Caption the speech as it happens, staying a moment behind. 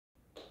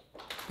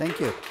Thank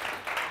you.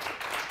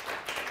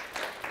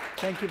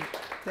 Thank you.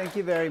 Thank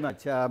you very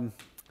much.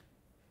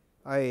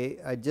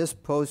 I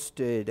just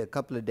posted a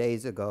couple of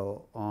days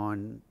ago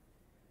on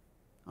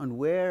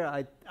where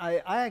I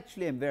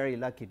actually am very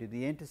lucky to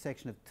the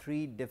intersection of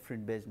 3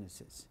 different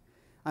businesses.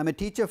 I'm a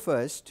teacher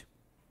first,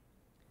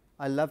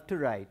 I love to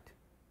write,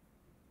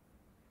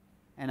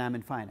 and I'm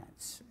in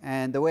finance.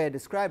 And the way I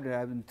described it,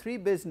 I'm in 3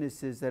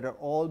 businesses that are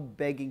all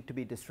begging to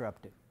be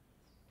disrupted.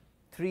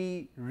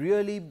 3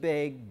 really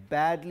big,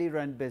 badly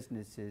run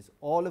businesses,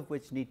 all of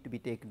which need to be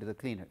taken to the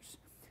cleaners.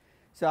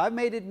 So I've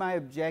made it my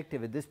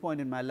objective at this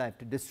point in my life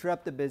to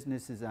disrupt the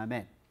businesses I'm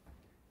in.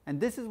 And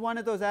this is one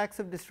of those acts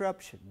of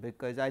disruption,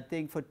 because I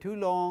think for too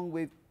long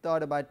we've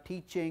thought about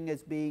teaching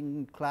as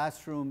being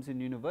classrooms in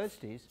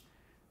universities,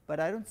 but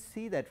I don't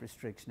see that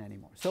restriction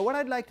anymore. So what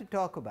I'd like to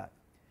talk about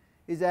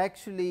is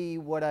actually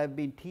what I've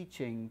been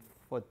teaching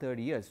for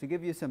 30 years. To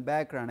give you some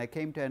background, I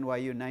came to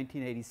NYU in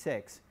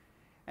 1986,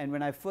 and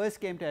when I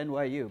first came to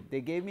NYU, they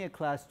gave me a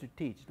class to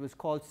teach. It was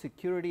called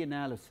Security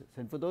Analysis,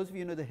 and for those of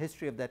you who know the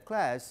history of that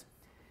class,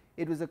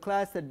 it was a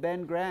class that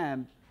Ben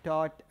Graham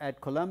taught at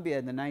Columbia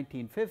in the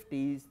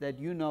 1950s that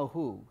you know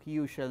who, he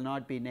who shall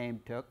not be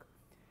named, took.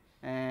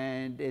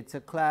 And it's a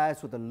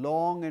class with a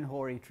long and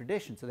hoary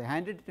tradition. So they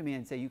handed it to me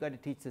and said, you got to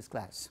teach this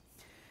class.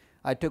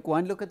 I took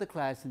one look at the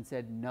class and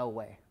said, no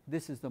way.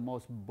 This is the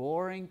most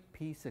boring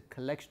piece, a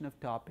collection of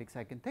topics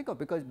I can think of,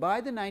 because by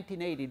the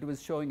 1980s it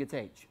was showing its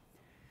age.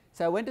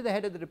 So I went to the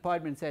head of the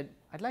department and said,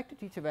 I'd like to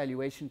teach a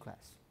valuation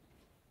class.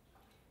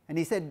 And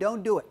he said,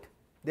 don't do it.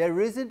 There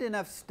isn't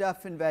enough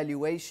stuff in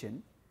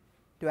valuation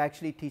to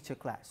actually teach a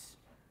class.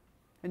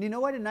 And you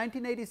know what? In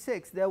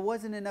 1986, there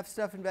wasn't enough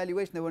stuff in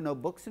valuation. There were no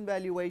books in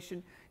valuation.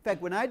 In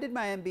fact, when I did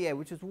my MBA,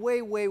 which was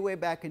way, way, way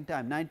back in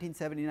time,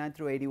 1979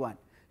 through 81,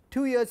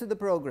 2 years of the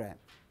program,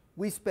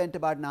 we spent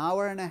about an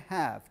hour and a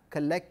half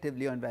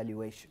collectively on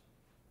valuation.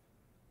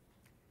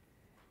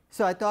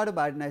 So I thought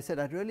about it and I said,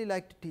 I'd really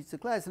like to teach the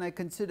class, and I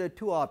considered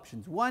 2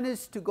 options. One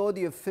is to go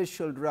the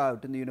official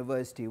route in the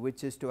university,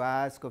 which is to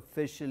ask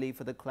officially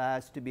for the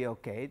class to be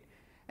okayed.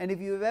 And if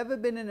you've ever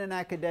been in an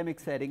academic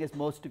setting, as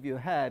most of you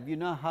have, you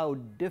know how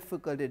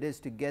difficult it is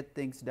to get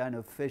things done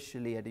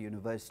officially at a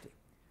university.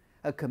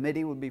 A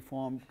committee will be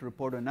formed to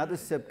report on another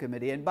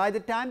subcommittee, and by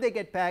the time they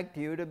get back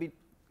to you,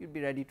 you'll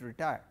be ready to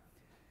retire.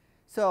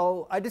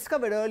 So I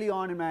discovered early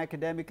on in my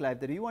academic life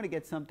that if you want to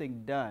get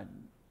something done,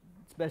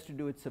 it's best to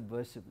do it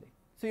subversively.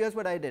 So here's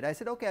what I did. I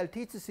said, okay, I'll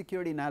teach the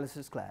security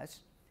analysis class.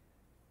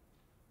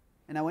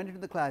 And I went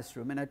into the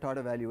classroom and I taught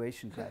a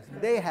valuation class.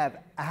 They have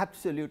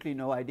absolutely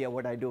no idea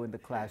what I do in the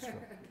classroom.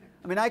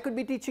 I mean, I could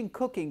be teaching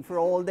cooking for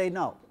all they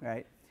know,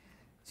 right?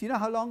 So you know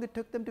how long it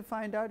took them to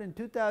find out? In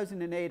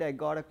 2008, I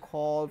got a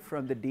call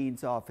from the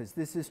dean's office.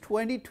 This is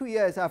 22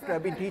 years after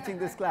I've been teaching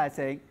this class,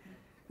 saying,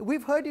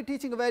 we've heard you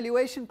teaching a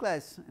valuation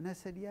class. And I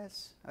said,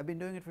 yes, I've been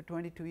doing it for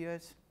 22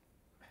 years.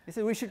 He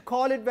said, we should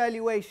call it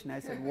valuation. I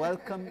said,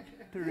 welcome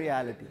to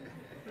reality.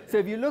 So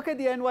if you look at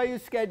the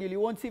NYU schedule, you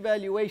won't see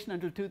valuation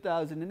until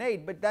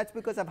 2008, but that's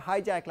because I've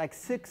hijacked like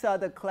 6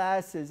 other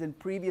classes in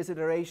previous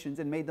iterations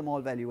and made them all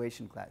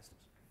valuation classes.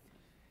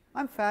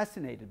 I'm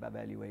fascinated by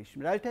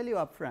valuation, but I'll tell you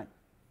up front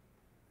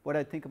what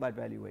I think about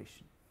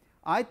valuation.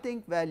 I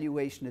think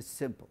valuation is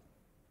simple.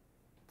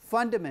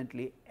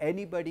 Fundamentally,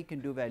 anybody can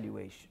do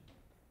valuation.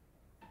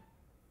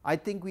 I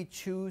think we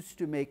choose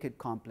to make it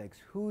complex.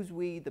 Who's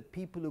we? The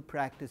people who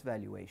practice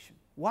valuation.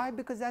 Why?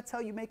 Because that's how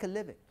you make a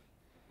living.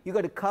 You've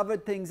got to cover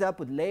things up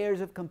with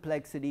layers of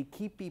complexity,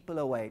 keep people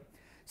away.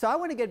 So I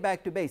want to get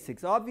back to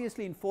basics.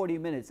 Obviously, in 40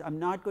 minutes, I'm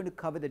not going to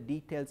cover the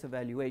details of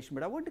valuation,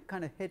 but I want to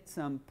kind of hit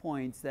some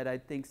points that I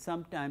think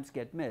sometimes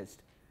get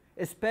missed,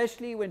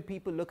 especially when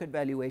people look at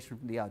valuation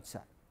from the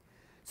outside.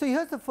 So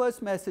here's the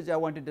first message I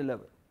want to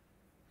deliver.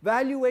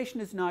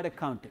 Valuation is not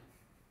accounting.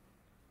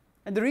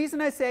 And the reason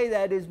I say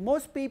that is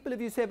most people,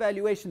 if you say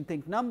valuation,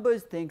 think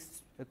numbers, think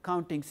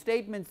accounting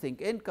statements,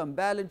 think income,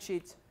 balance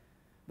sheets.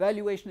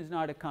 Valuation is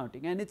not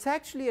accounting. And it's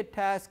actually a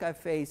task I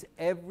face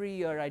every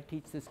year I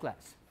teach this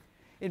class.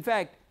 In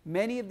fact,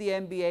 many of the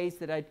MBAs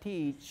that I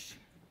teach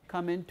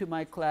come into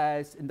my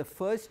class in the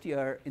first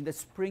year in the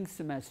spring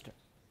semester.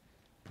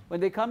 When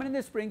they come in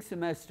the spring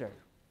semester,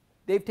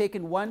 they've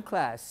taken one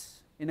class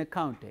in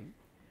accounting.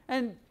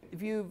 And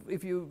if you've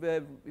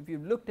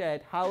looked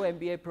at how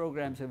MBA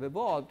programs have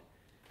evolved,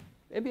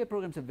 MBA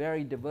programs are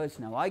very diverse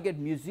now. I get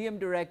museum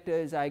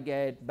directors, I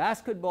get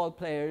basketball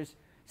players.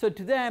 So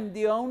to them,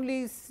 the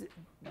only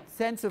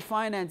sense of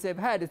finance they've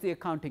had is the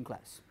accounting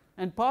class.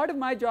 And part of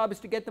my job is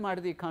to get them out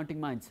of the accounting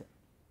mindset.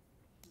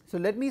 So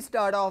let me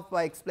start off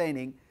by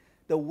explaining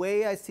the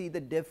way I see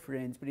the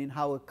difference between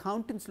how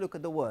accountants look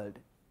at the world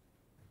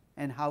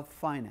and how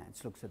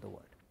finance looks at the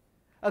world.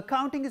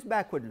 Accounting is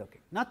backward looking.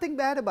 Nothing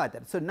bad about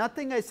that. So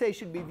nothing I say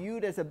should be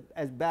viewed as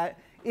bad.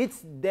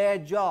 It's their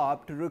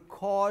job to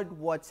record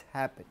what's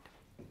happened.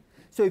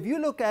 So if you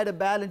look at a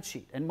balance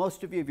sheet, and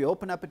most of you, if you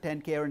open up a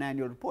 10K or an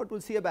annual report,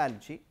 will see a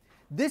balance sheet.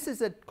 This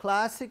is a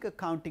classic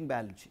accounting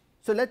balance sheet.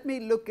 So let me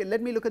look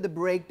at the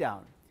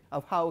breakdown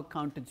of how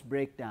accountants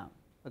break down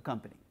a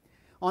company.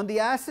 On the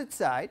asset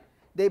side,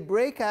 they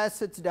break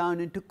assets down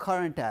into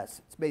current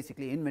assets,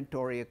 basically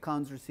inventory,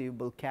 accounts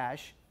receivable,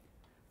 cash.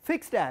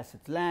 Fixed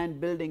assets,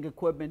 land, building,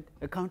 equipment.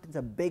 Accountants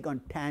are big on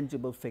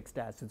tangible fixed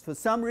assets. For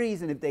some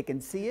reason, if they can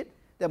see it,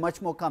 they're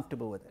much more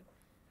comfortable with it.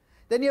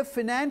 Then you have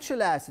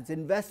financial assets,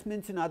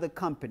 investments in other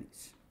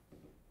companies.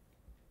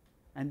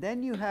 And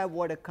then you have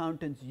what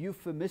accountants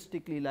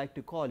euphemistically like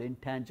to call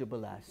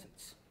intangible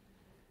assets.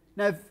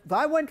 Now, if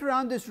I went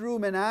around this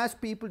room and asked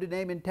people to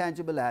name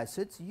intangible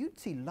assets, you'd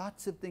see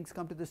lots of things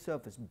come to the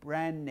surface,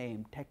 brand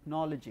name,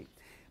 technology.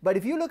 But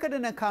if you look at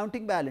an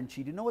accounting balance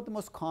sheet, you know what the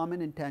most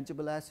common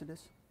intangible asset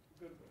is?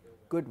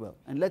 Goodwill.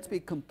 And let's be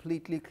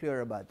completely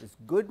clear about this.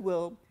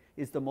 Goodwill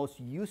is the most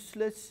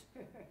useless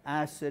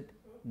asset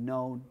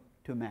known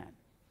to man.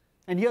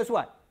 And here's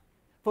what.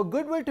 For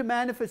goodwill to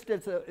manifest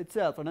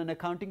itself on an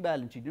accounting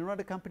balance sheet, you know what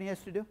a company has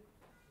to do?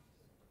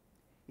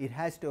 It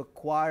has to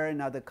acquire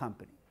another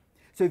company.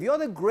 So if you're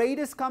the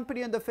greatest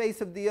company on the face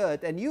of the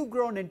earth and you've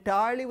grown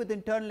entirely with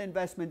internal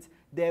investments,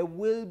 there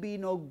will be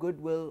no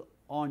goodwill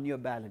on your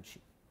balance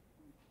sheet,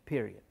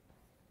 period.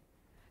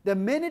 The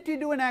minute you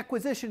do an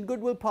acquisition,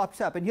 goodwill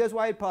pops up, and here's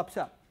why it pops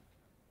up.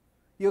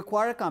 You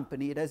acquire a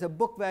company, it has a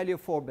book value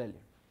of $4 billion.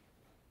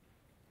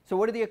 So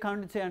what did the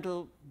accountant say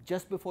until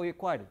just before you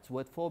acquired it? It's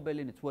worth $4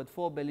 billion, it's worth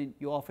 $4 billion,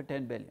 you offer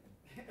 $10 billion.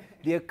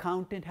 The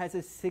accountant has a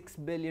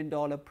 $6 billion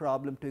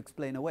problem to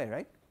explain away,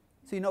 right?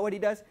 So you know what he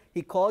does?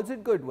 He calls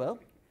it goodwill,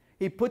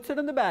 he puts it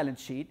on the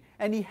balance sheet,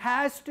 and he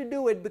has to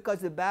do it because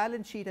the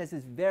balance sheet has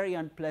this very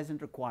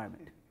unpleasant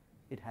requirement.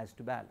 It has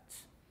to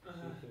balance.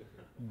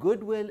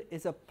 Goodwill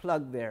is a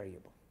plug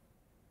variable.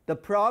 The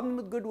problem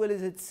with goodwill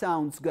is it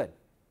sounds good.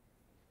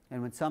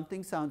 And when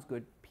something sounds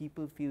good,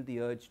 people feel the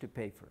urge to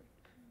pay for it.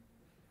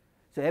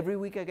 So every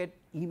week I get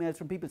emails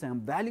from people saying,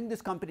 I'm valuing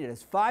this company, it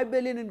has $5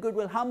 billion in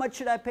goodwill, how much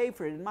should I pay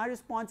for it? And my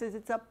response is,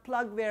 it's a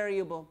plug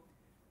variable.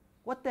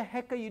 What the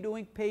heck are you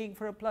doing paying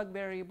for a plug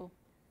variable?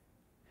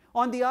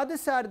 On the other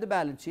side of the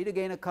balance sheet,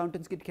 again,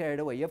 accountants get carried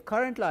away. You have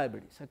current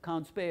liabilities,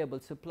 accounts payable,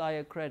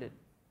 supplier credit,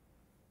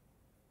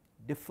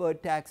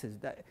 deferred taxes,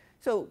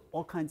 so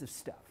all kinds of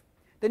stuff.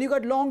 Then you've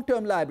got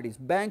long-term liabilities,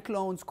 bank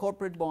loans,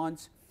 corporate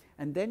bonds,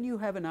 and then you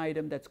have an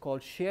item that's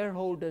called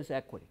shareholders'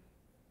 equity.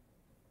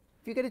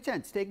 If you get a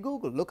chance, take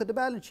Google, look at the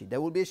balance sheet.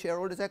 There will be a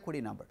shareholders'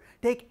 equity number.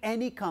 Take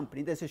any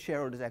company, there's a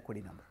shareholders'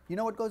 equity number. You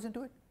know what goes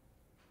into it?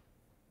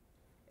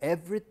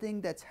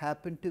 Everything that's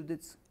happened to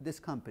this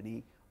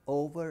company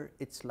over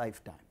its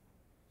lifetime.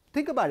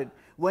 Think about it.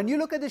 When you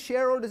look at the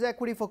shareholders'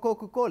 equity for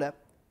Coca-Cola,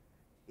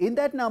 in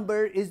that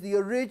number is the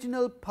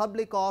original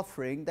public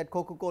offering that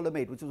Coca-Cola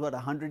made, which was what,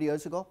 100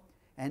 years ago?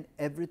 And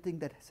everything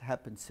that has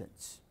happened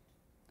since.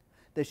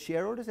 The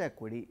shareholders'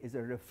 equity is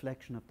a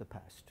reflection of the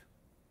past.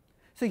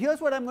 So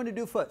here's what I'm going to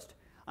do first.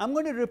 I'm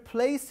going to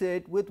replace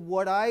it with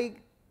what I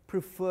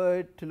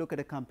prefer to look at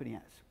a company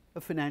as,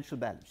 a financial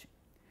balance sheet.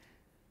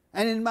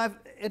 And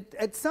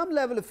at some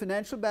level, a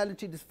financial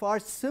balance sheet is far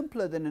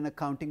simpler than an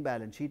accounting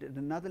balance sheet. At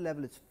another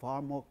level, it's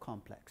far more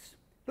complex.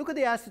 Look at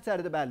the asset side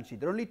of the balance sheet.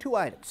 There are only two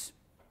items.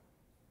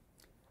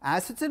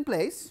 Assets in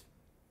place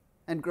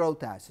and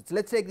growth assets.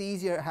 Let's take the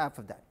easier half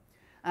of that.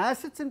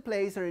 Assets in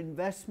place are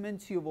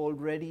investments you've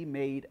already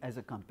made as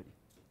a company.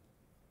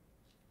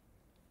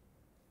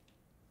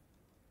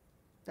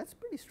 That's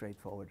pretty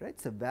straightforward, right?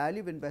 It's the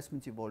value of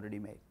investments you've already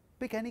made.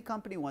 Pick any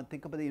company you want,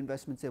 think about the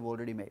investments they've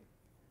already made.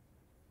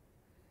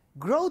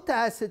 Growth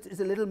assets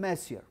is a little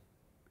messier.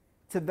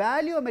 It's a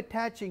value I'm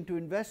attaching to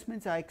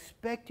investments I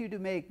expect you to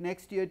make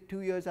next year,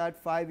 2 years out,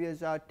 5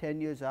 years out, 10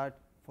 years out,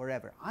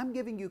 forever. I'm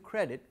giving you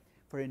credit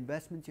for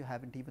investments you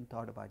haven't even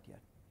thought about yet.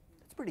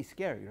 That's pretty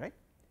scary, right?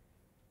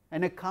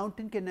 An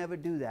accountant can never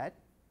do that,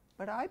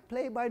 but I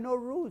play by no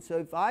rules. So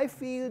if I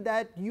feel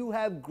that you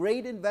have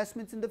great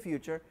investments in the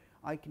future,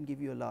 I can give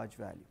you a large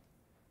value.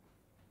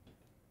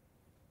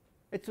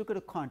 Let's look at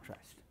a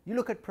contrast. You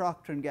look at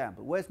Procter &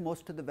 Gamble. Where's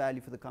most of the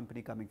value for the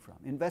company coming from?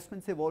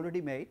 Investments they've already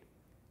made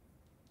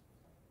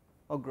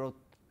or growth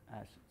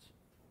assets?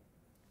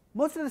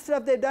 Most of the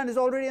stuff they've done is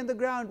already on the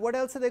ground. What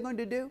else are they going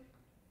to do?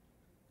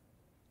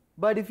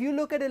 But if you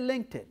look at a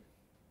LinkedIn,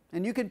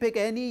 and you can pick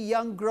any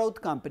young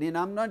growth company, and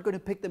I'm not going to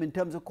pick them in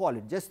terms of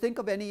quality, just think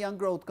of any young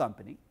growth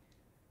company.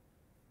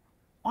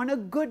 On a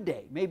good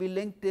day, maybe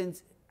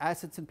LinkedIn's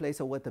assets in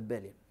place are worth $1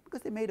 billion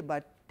because they made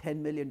about $10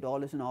 million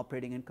in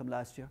operating income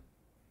last year.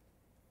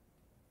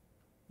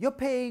 You're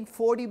paying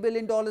 $40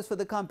 billion for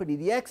the company.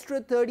 The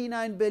extra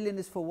 $39 billion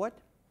is for what?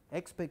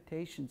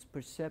 Expectations,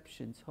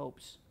 perceptions,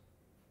 hopes.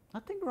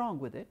 Nothing wrong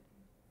with it.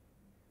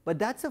 But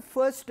that's a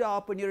first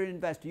stop when you're an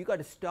investor. You've got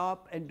to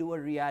stop and do a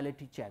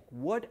reality check.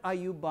 What are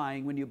you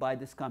buying when you buy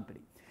this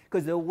company?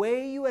 Because the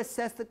way you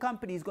assess the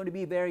company is going to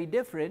be very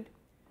different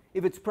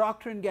if it's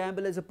Procter &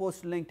 Gamble as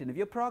opposed to LinkedIn. If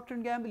you're Procter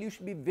 & Gamble, you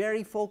should be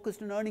very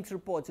focused on earnings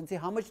reports and say,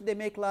 how much did they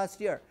make last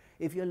year?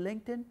 If you're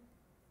LinkedIn,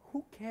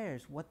 who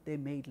cares what they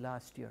made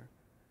last year?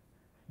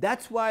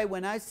 That's why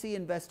when I see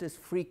investors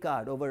freak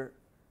out over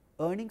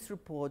earnings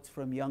reports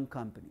from young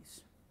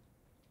companies,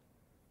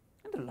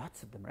 and there are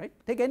lots of them, right?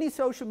 Take any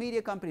social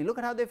media company, look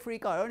at how they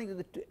freak out.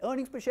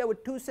 Earnings per share were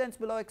 2 cents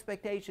below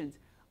expectations.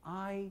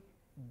 I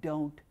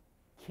don't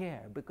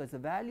care, because the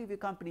value of your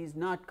company is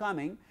not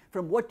coming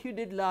from what you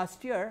did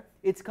last year,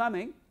 it's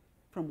coming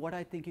from what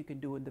I think you can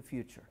do in the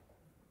future.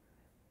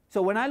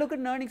 So when I look at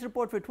an earnings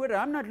report for Twitter,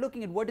 I'm not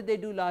looking at what did they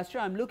do last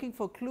year, I'm looking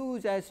for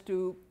clues as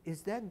to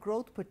is their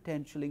growth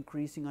potential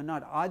increasing or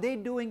not? Are they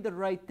doing the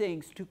right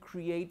things to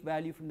create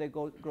value from their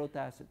growth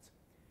assets?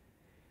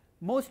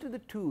 Most of the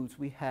tools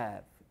we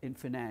have in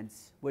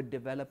finance were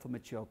developed for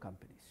mature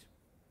companies.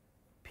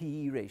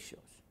 PE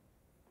ratios,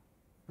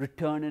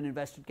 return on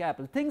invested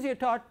capital, things you're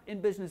taught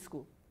in business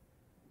school.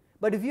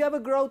 But if you have a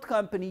growth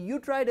company, you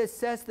try to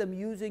assess them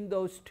using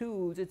those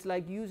tools, it's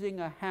like using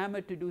a hammer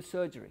to do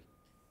surgery.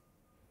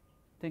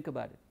 Think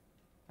about it.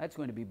 That's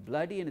going to be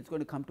bloody and it's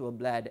going to come to a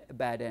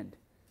bad end.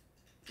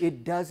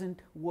 It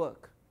doesn't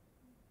work.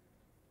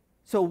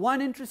 So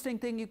one interesting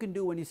thing you can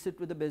do when you sit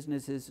with a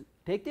business is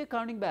take the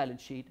accounting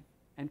balance sheet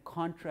and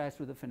contrast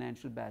with the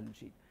financial balance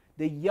sheet.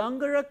 The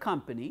younger a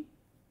company,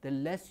 the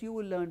less you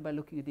will learn by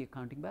looking at the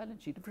accounting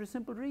balance sheet, for a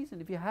simple reason.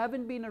 If you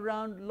haven't been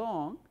around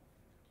long,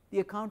 the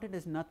accountant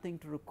has nothing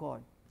to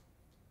record.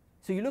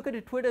 So you look at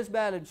a Twitter's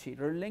balance sheet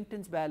or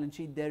LinkedIn's balance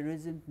sheet, there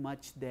isn't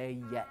much there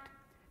yet.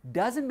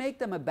 Doesn't make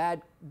them a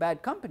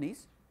bad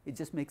companies, it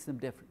just makes them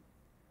different.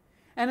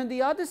 And on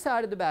the other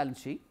side of the balance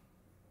sheet,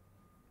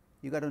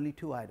 you got only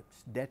two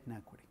items, debt and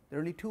equity. There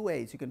are only two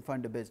ways you can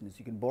fund a business.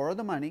 You can borrow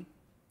the money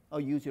or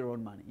use your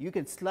own money. You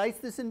can slice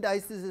this and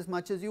dice this as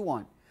much as you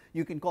want.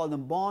 You can call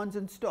them bonds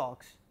and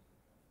stocks,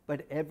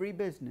 but every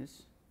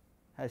business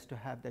has to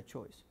have that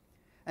choice.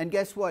 And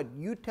guess what?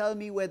 You tell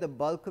me where the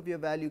bulk of your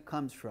value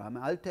comes from.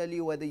 I'll tell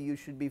you whether you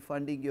should be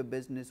funding your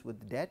business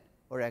with debt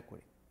or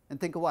equity. And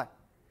think of what?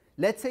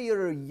 Let's say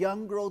you're a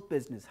young growth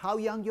business. How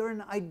young? You're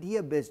an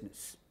idea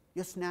business.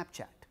 You're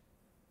Snapchat.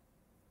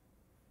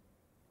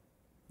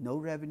 No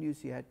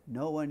revenues yet,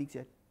 no earnings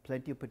yet,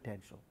 plenty of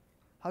potential.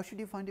 How should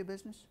you fund your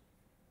business?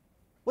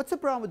 What's the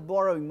problem with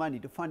borrowing money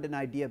to fund an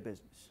idea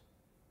business?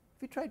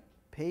 Have you tried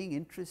paying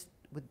interest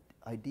with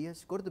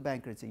ideas? Go to the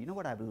banker and say, you know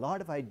what, I have a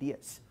lot of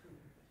ideas.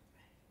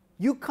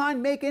 You can't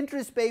make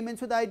interest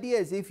payments with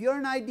ideas. If you're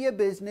an idea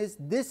business,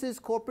 this is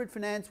corporate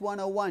finance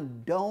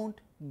 101.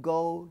 Don't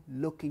go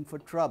looking for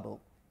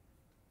trouble.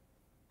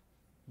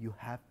 You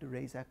have to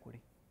raise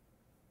equity.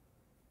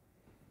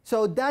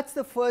 So that's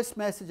the first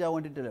message I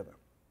want to deliver.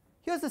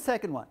 Here's the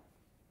second one.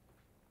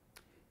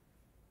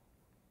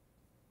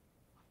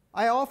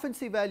 I often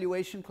see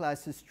valuation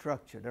classes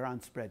structured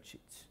around spreadsheets.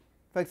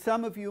 In fact,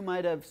 some of you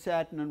might have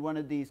sat in one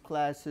of these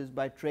classes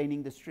by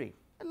Training the Street.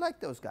 I like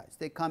those guys.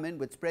 They come in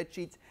with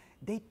spreadsheets.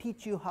 They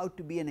teach you how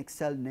to be an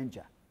Excel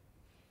ninja.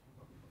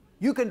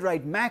 You can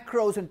write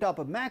macros on top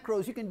of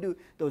macros. You can do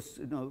those,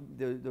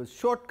 those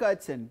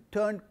shortcuts and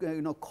turn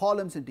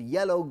columns into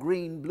yellow,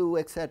 green, blue,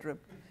 etc.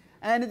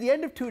 And at the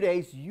end of 2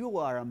 days, you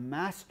are a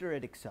master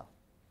at Excel.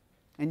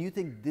 And you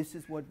think this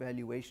is what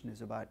valuation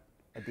is about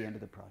at the end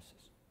of the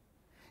process.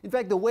 In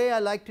fact, the way I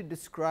like to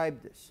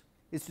describe this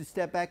is to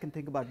step back and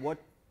think about what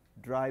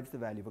drives the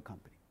value of a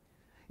company.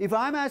 If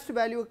I'm asked to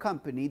value a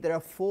company, there are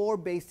 4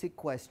 basic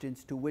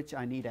questions to which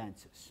I need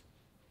answers.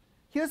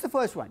 Here's the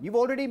first one. You've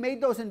already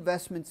made those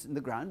investments in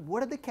the ground.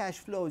 What are the cash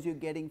flows you're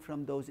getting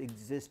from those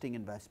existing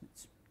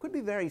investments? Could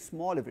be very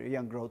small if you're a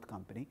young growth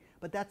company,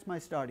 but that's my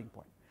starting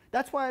point.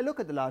 That's why I look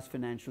at the last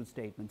financial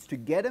statements, to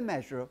get a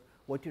measure of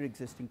what your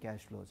existing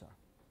cash flows are.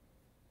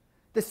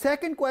 The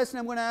second question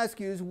I'm going to ask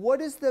you is,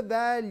 what is the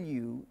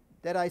value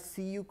that I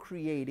see you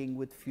creating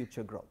with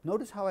future growth?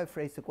 Notice how I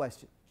phrase the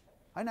question.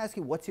 I'm going to ask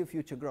you, what's your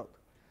future growth?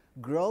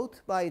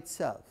 Growth by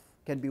itself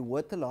can be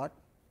worth a lot,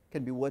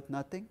 can be worth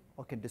nothing,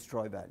 or can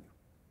destroy value.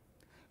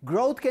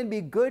 Growth can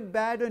be good,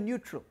 bad, or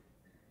neutral,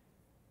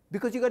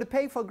 because you've got to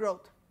pay for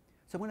growth.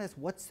 So I'm going to ask,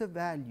 what's the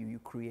value you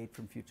create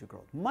from future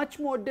growth? Much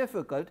more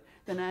difficult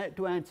than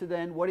to answer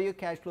than what are your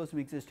cash flows from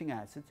existing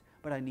assets,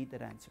 but I need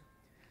that answer.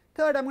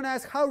 Third, I'm going to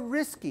ask, how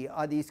risky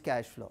are these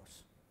cash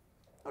flows?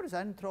 Notice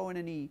I didn't throw in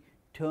any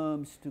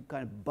terms to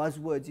kind of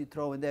buzzwords you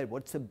throw in there.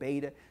 What's a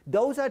beta?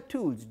 Those are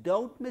tools.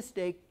 Don't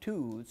mistake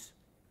tools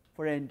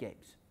for end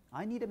games.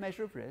 I need a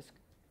measure of risk,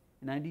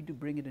 and I need to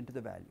bring it into the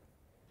value.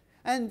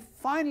 And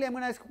finally, I'm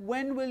going to ask,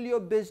 when will your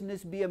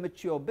business be a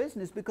mature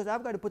business? Because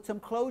I've got to put some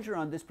closure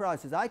on this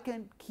process. I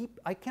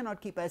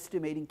cannot keep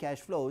estimating cash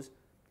flows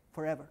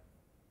forever.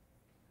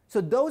 So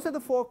those are the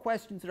 4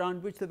 questions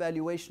around which the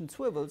valuation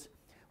swivels,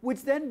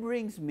 which then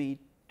brings me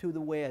to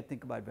the way I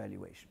think about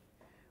valuation.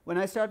 When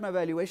I start my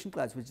valuation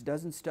class, which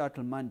doesn't start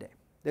till Monday,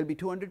 there'll be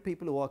 200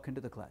 people who walk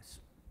into the class.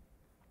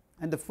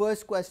 And the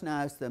first question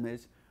I ask them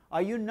is,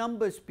 are you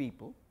numbers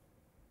people?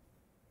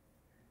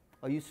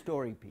 Or are you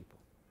story people?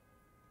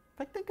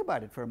 In fact, think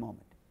about it for a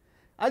moment.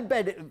 I'll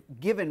bet,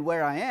 given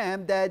where I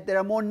am, that there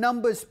are more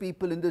numbers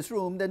people in this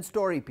room than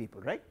story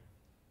people, right?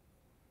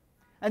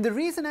 And the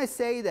reason I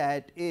say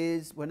that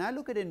is, when I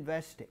look at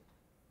investing,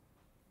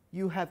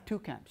 you have 2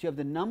 camps. You have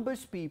the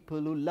numbers people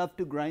who love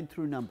to grind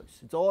through numbers.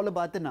 It's all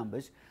about the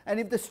numbers. And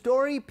if the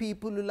story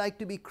people who like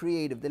to be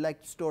creative, they like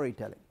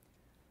storytelling.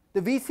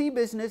 The VC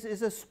business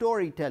is a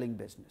storytelling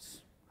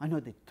business. I know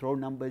they throw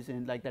numbers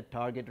in like that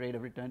target rate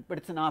of return, but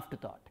it's an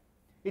afterthought.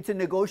 It's a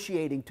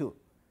negotiating tool.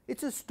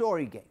 It's a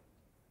story game.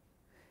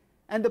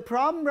 And the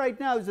problem right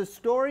now is the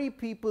story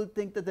people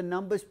think that the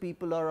numbers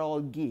people are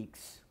all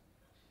geeks.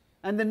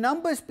 And the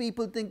numbers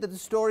people think that the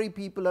story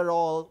people are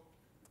all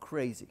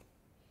crazy.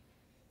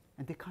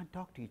 And they can't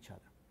talk to each other.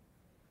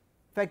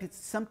 In fact,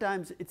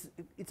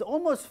 it's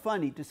almost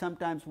funny to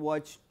sometimes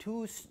watch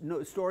two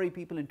story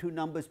people and two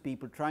numbers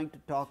people trying to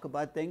talk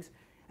about things,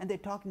 and they're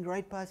talking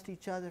right past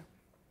each other.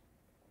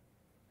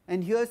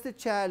 And here's the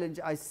challenge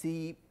I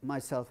see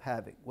myself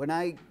having. When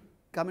I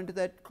come into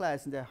that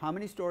class and there are how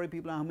many story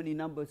people and how many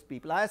numbers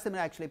people, I ask them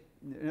actually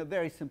in a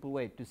very simple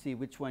way to see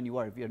which one you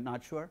are if you're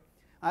not sure.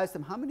 I ask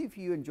them, how many of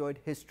you enjoyed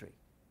history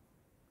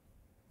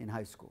in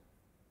high school?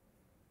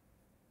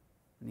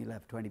 And you'll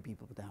have 20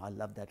 people, but I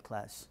love that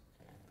class.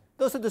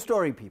 Those are the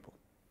story people.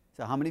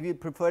 So how many of you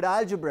preferred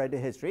algebra to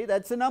history?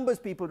 That's the numbers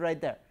people right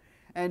there.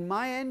 And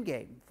my end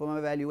game for my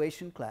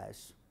valuation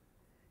class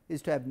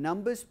is to have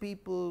numbers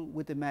people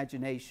with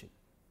imagination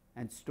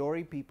and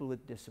story people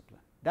with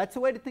discipline. That's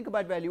the way to think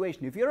about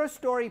valuation. If you're a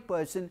story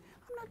person,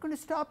 I'm not going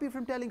to stop you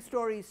from telling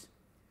stories.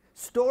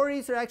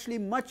 Stories are actually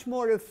much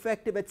more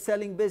effective at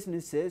selling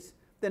businesses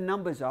than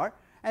numbers are.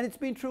 And it's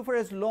been true for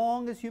as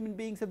long as human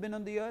beings have been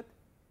on the earth.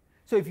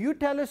 So if you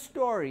tell a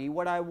story,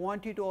 what I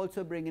want you to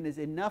also bring in is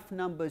enough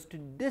numbers to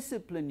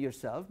discipline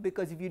yourself,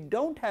 because if you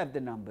don't have the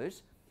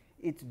numbers,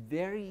 it's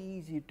very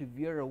easy to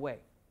veer away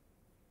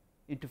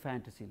into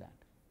fantasy land.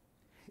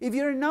 If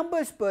you're a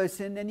numbers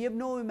person and you have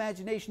no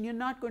imagination, you're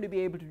not going to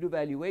be able to do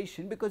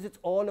valuation because it's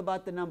all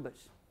about the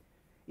numbers.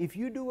 If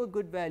you do a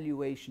good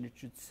valuation, it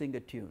should sing a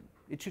tune.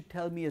 It should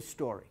tell me a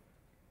story.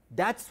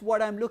 That's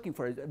what I'm looking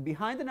for.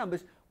 Behind the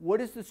numbers,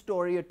 what is the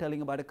story you're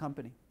telling about a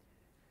company?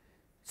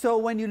 So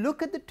when you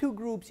look at the two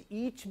groups,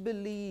 each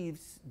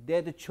believes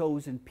they're the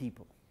chosen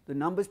people. The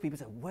numbers people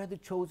say, we're the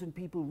chosen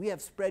people, we have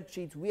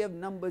spreadsheets, we have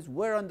numbers,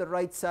 we're on the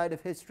right side of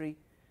history.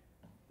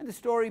 And the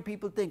story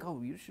people think,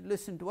 oh, you should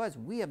listen to us,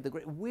 we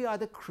are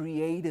the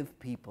creative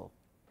people.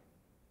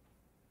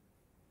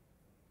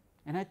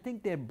 And I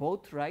think they're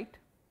both right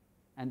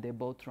and they're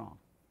both wrong.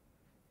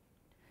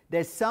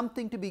 There's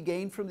something to be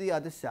gained from the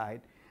other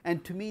side,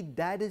 and to me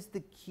that is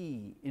the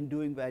key in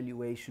doing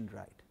valuation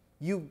right.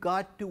 You've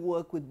got to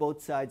work with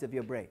both sides of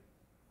your brain.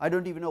 I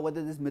don't even know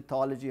whether this is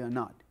mythology or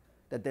not,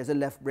 that there's a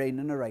left brain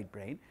and a right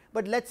brain.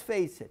 But let's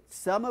face it,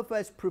 some of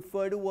us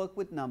prefer to work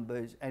with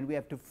numbers and we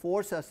have to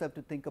force ourselves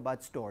to think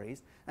about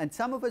stories. And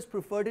some of us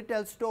prefer to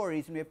tell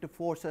stories and we have to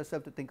force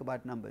ourselves to think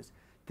about numbers.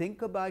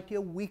 Think about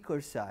your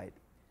weaker side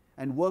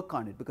and work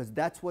on it, because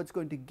that's what's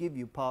going to give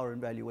you power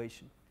and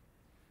valuation.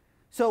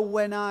 So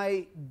when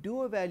I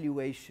do a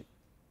valuation,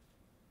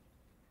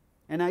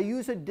 and I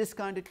use a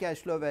discounted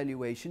cash flow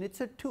valuation,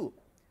 it's a tool.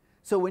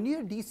 So when you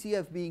hear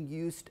DCF being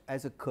used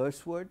as a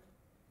curse word,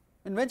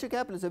 and venture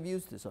capitalists have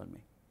used this on me.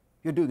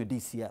 You're doing a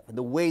DCF, and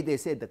the way they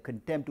say it, the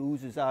contempt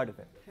oozes out of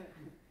it.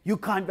 You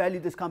can't value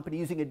this company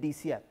using a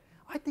DCF.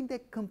 I think they're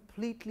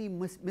completely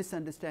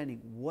misunderstanding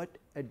what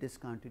a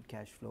discounted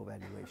cash flow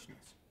valuation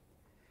is.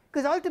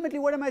 Because ultimately,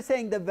 what am I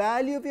saying? The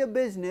value of your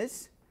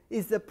business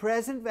is the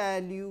present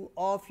value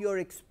of your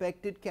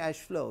expected cash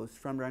flows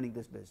from running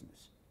this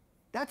business.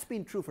 That's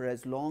been true for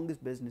as long as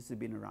business has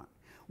been around.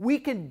 We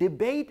can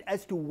debate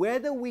as to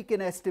whether we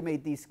can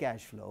estimate these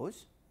cash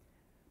flows,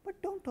 but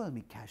don't tell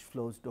me cash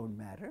flows don't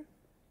matter,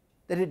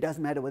 that it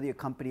doesn't matter whether your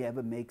company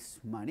ever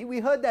makes money. We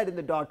heard that in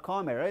the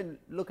dot-com era, and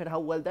look at how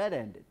well that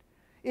ended.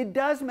 It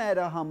does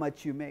matter how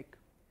much you make.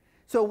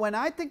 So when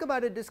I think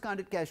about a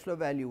discounted cash flow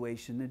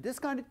valuation, a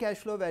discounted cash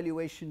flow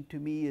valuation to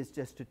me is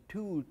just a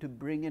tool to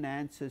bring in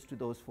answers to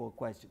those four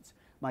questions.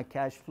 My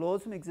cash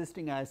flows from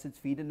existing assets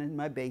feed in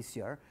my base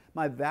year.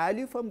 My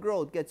value from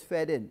growth gets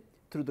fed in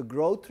through the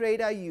growth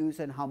rate I use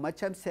and how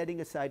much I'm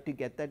setting aside to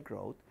get that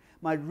growth.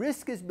 My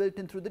risk is built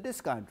in through the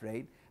discount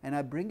rate, and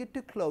I bring it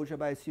to closure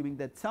by assuming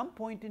that at some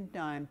point in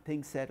time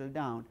things settle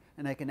down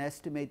and I can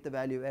estimate the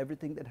value of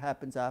everything that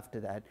happens after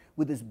that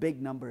with this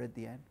big number at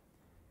the end.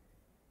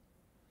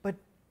 But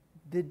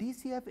the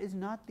DCF is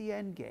not the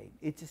end game.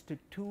 It's just a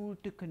tool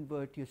to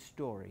convert your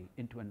story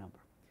into a number.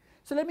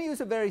 So let me use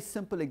a very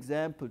simple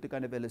example to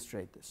kind of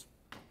illustrate this.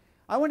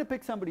 I want to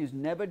pick somebody who's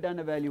never done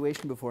a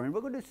valuation before, and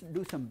we're going to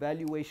do some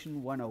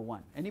valuation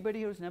 101.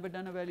 Anybody who's never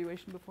done a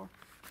valuation before?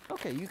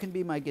 Okay, you can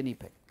be my guinea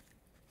pig.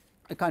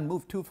 I can't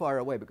move too far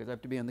away because I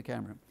have to be on the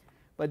camera.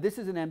 But this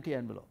is an empty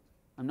envelope.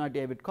 I'm not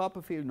David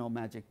Copperfield, no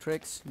magic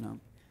tricks, no.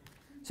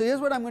 So here's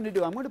what I'm going to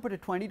do. I'm going to put a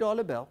 $20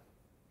 bill.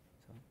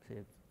 So see,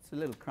 it's a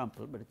little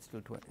crumpled, but it's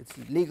still it's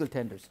legal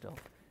tender still.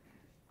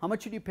 How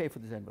much should you pay for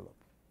this envelope?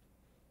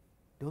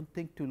 Don't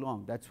think too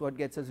long. That's what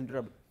gets us in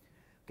trouble.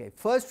 Okay,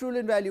 first rule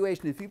in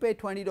valuation, if you pay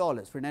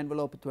 $20 for an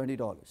envelope of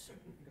 $20,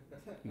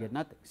 you get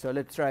nothing. So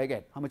let's try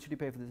again. How much should you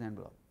pay for this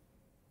envelope?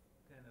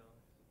 $10.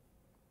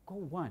 Go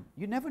one.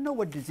 You never know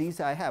what disease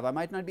I have. I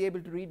might not be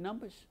able to read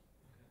numbers.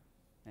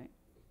 Okay.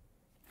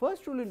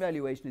 First rule in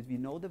valuation is if you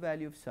know the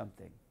value of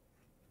something,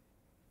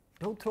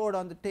 don't throw it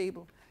on the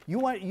table. You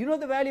know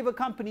the value of a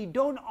company,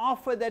 don't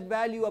offer that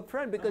value up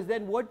front, because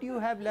then what do you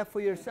have left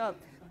for yourself?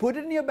 Put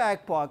it in your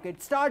back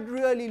pocket, start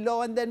really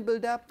low and then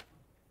build up.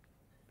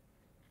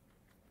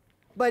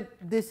 But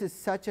this is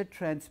such a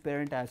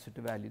transparent asset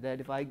to value that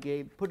if I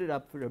put it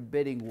up for a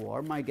bidding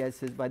war, my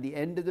guess is by the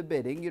end of the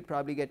bidding, you'd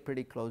probably get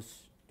pretty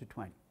close to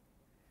 20.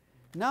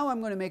 Now I'm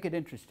going to make it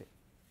interesting.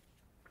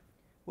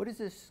 What does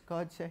this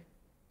card say?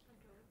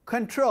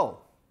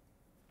 Control.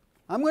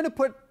 I'm going to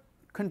put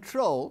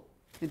control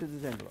into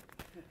this envelope.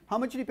 How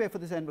much did you pay for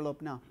this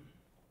envelope now?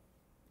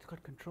 It's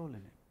got control in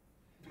it.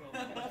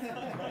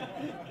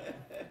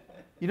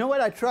 You know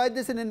what? I tried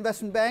this in an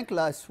investment bank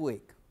last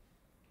week.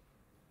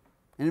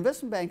 In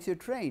investment banks, you're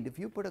trained. If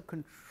you put a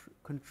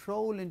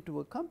control into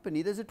a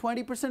company, there's a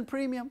 20%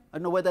 premium. I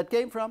don't know where that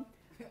came from.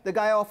 The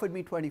guy offered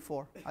me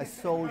 24. I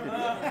sold it.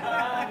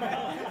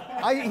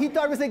 He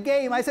thought it was a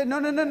game. I said, no,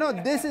 no, no, no.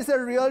 This is a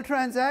real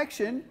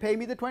transaction. Pay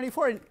me the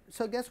 24. And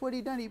so guess what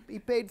he done? He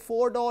paid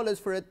 $4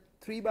 for a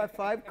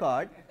 3x5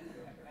 card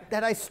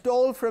that I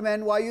stole from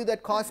NYU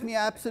that cost me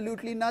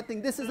absolutely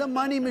nothing. This is a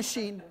money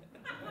machine.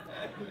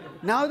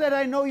 Now that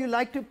I know you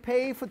like to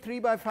pay for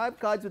 3x5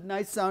 cards with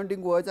nice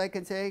sounding words, I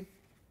can say,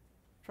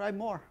 try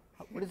more.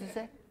 What does it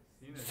say?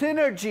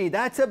 Synergy.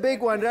 That's a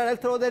big one. Right? I'll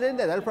throw that in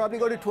there. That'll probably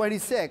go to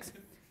 26.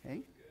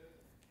 Okay.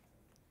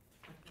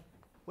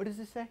 What does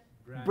it say?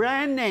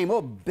 Brand name.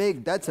 Oh,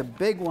 big. That's a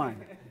big one.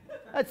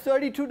 That's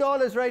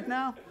 $32 right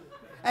now.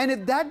 And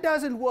if that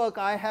doesn't work,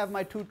 I have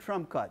my 2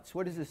 trump cards.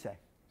 What does it say?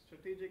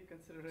 Strategic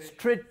consideration.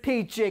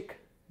 Strategic.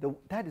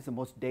 That is the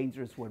most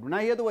dangerous word. When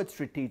I hear the word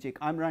strategic,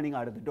 I'm running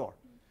out of the door.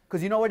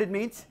 Because you know what it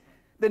means?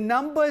 The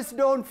numbers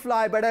don't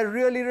fly, but I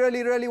really,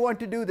 really, really want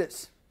to do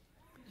this.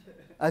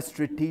 A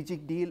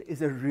strategic deal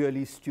is a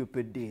really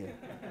stupid deal.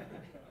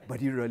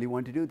 But you really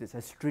want to do this.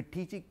 A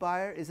strategic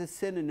buyer is a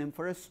synonym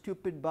for a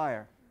stupid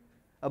buyer.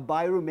 A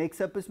buyer who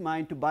makes up his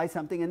mind to buy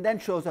something and then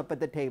shows up at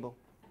the table.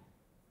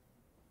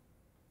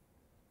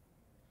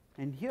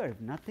 And here,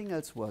 if nothing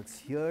else works,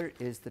 here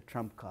is the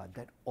trump card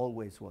that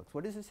always works.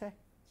 What does it say?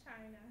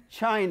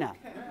 China.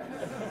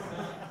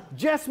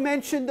 Just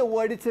mention the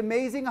word. It's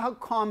amazing how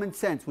common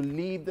sense will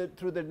leave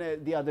through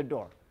the other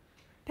door.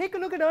 Take a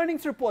look at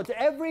earnings reports.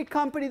 Every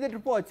company that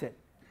reports it,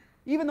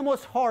 even the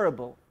most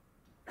horrible,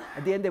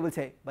 at the end they will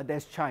say, but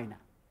there's China.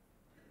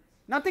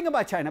 Nothing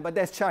about China, but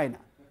there's China.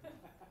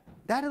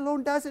 That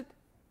alone does it.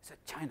 So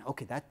China,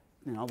 okay, that,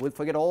 we'll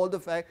forget all the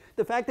fact.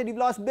 The fact that you've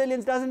lost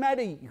billions doesn't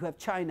matter. You have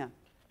China.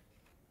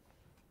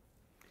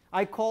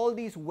 I call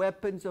these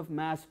weapons of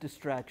mass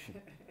distraction.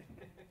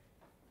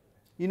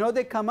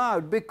 They come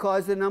out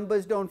because the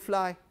numbers don't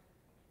fly.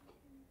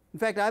 In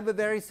fact, I have a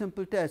very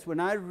simple test. When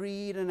I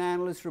read an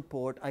analyst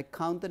report, I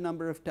count the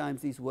number of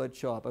times these words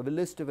show up. I have a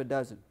list of a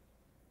dozen.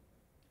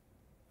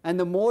 And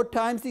the more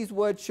times these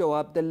words show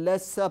up, the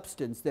less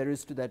substance there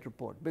is to that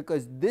report.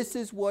 Because this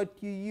is what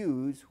you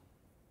use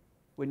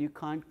when you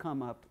can't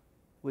come up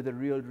with a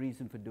real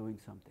reason for doing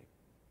something.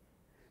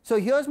 So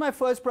here's my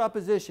first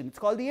proposition. It's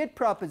called the IT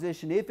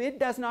proposition. If it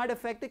does not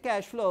affect the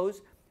cash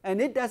flows and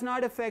it does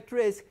not affect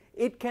risk,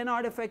 it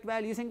cannot affect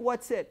value. You're saying,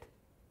 what's it?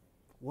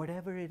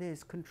 Whatever it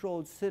is,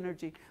 control,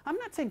 synergy. I'm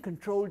not saying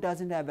control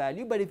doesn't have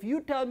value, but if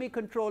you tell me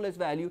control has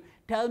value,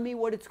 tell me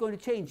what it's going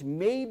to change.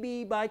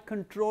 Maybe by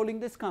controlling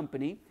this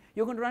company,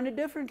 you're going to run it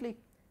differently,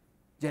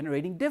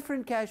 generating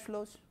different cash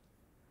flows.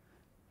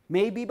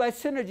 Maybe by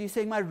synergy,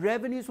 saying my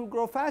revenues will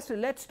grow faster.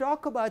 Let's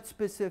talk about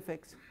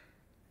specifics.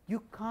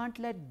 You can't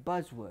let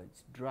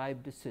buzzwords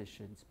drive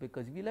decisions,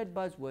 because if you let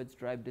buzzwords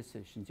drive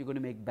decisions, you're going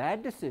to make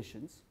bad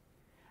decisions.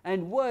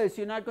 And worse,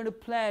 you're not going to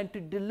plan to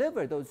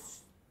deliver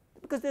those,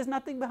 because there's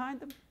nothing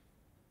behind them.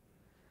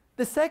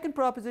 The second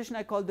proposition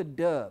I call the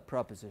DER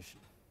proposition.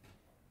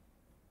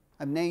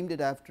 I've named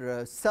it after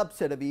a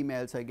subset of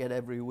emails I get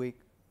every week.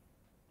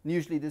 And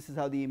usually this is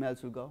how the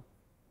emails will go.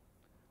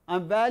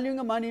 I'm valuing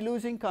a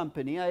money-losing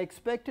company. I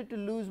expect it to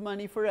lose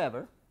money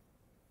forever.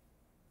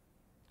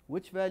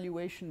 Which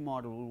valuation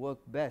model will work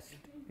best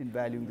in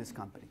valuing this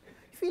company?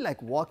 You feel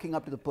like walking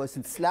up to the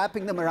person,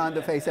 slapping them around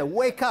the face, and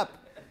wake up.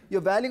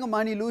 You're valuing a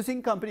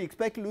money-losing company,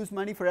 expect to lose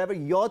money forever.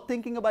 You're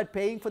thinking about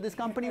paying for this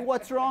company.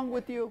 What's wrong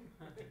with you?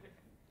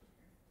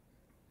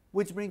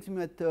 Which brings me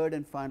to a third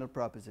and final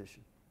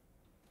proposition.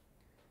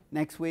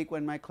 Next week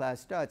when my class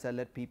starts, I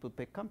let people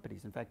pick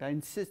companies. In fact, I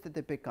insist that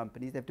they pick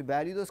companies. They have to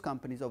value those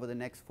companies over the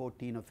next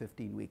 14 or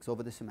 15 weeks,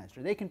 over the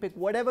semester. They can pick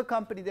whatever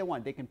company they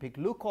want. They can pick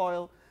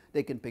Lukoil,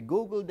 they can pick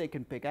Google, they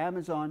can pick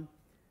Amazon.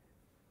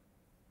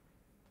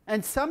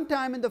 And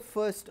sometime in the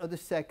first or the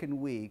second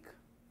week,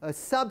 a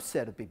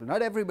subset of people,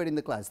 not everybody in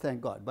the class,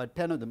 thank God, but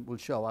 10 of them will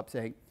show up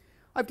saying,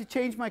 I have to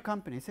change my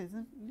company. I say,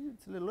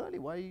 it's a little early,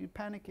 why are you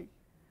panicking?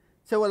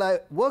 So, well, I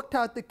worked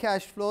out the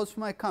cash flows for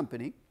my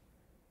company,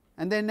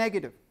 and they're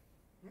negative.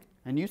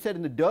 And you said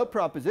in the DER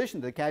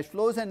proposition, the cash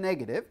flows are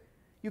negative,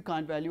 you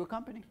can't value a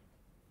company.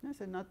 And I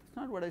said, that's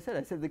not what I said.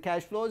 I said the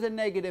cash flows are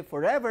negative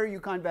forever, you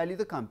can't value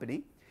the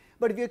company.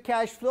 But if your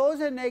cash flows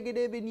are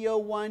negative in year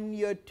 1,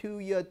 year 2,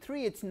 year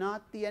 3, it's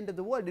not the end of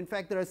the world. In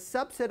fact, there are a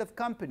subset of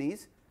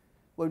companies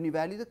when you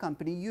value the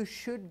company, you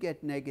should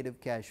get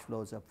negative cash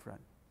flows up front.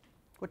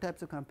 What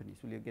types of companies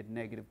will you get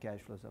negative cash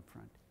flows up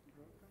front?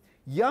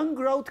 Young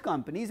growth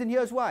companies, and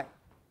here's why.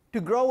 To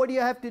grow, what do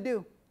you have to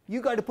do? you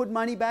got to put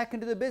money back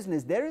into the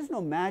business. There is no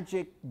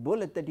magic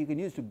bullet that you can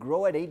use to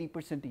grow at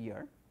 80% a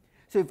year.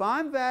 So if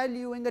I'm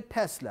valuing a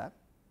Tesla,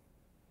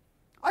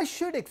 I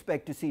should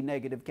expect to see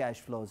negative cash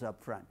flows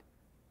up front.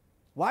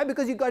 Why?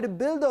 Because you've got to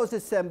build those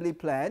assembly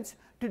plants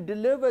to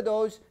deliver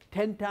those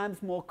 10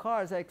 times more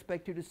cars I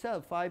expect you to sell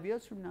 5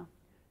 years from now.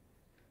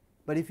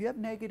 But if you have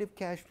negative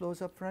cash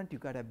flows up front,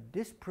 you've got to have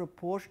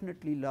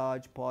disproportionately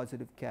large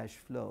positive cash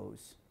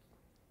flows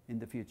in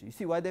the future. You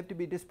see why they have to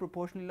be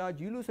disproportionately large?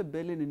 You lose $1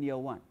 billion in year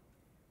 1.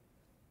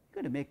 You've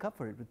got to make up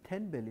for it with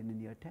 $10 billion in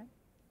year 10.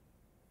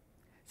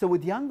 So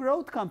with young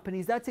growth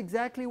companies, that's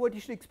exactly what you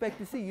should expect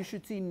to see. You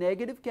should see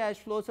negative cash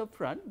flows up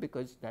front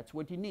because that's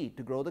what you need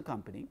to grow the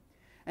company.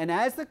 And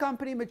as the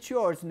company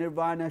matures,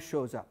 nirvana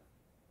shows up.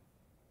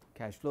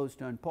 Cash flows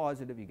turn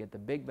positive, you get the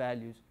big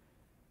values,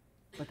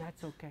 but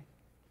that's okay.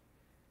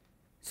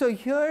 So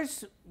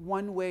here's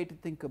one way to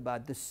think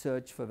about the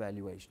search for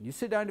valuation. You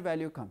sit down to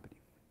value a company.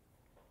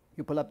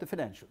 You pull up the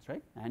financials,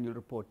 right? Annual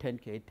report,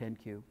 10K,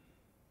 10Q.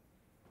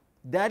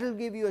 That'll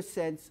give you a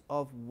sense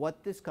of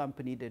what this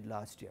company did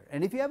last year.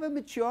 And if you have a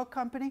mature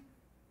company,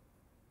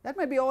 that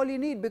might be all you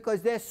need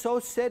because they're so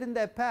set in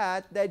their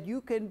path that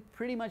you can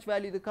pretty much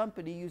value the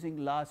company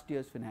using last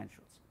year's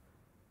financials.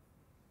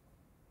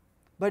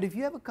 But if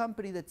you have a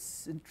company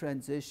that's in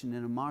transition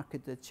in a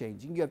market that's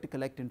changing, you have to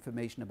collect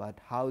information about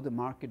how the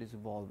market is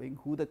evolving,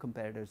 who the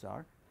competitors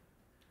are.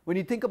 When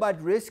you think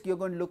about risk, you're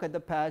going to look at the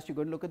past, you're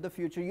going to look at the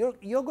future.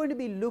 You're going to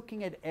be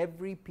looking at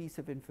every piece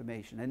of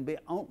information. And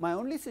my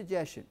only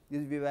suggestion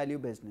is if you value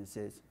business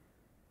is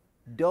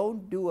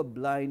don't do a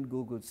blind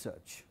Google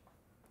search.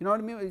 You know what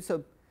I mean?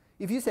 So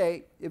if you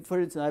say,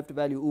 for instance, I have to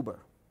value Uber.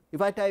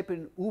 If I type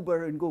in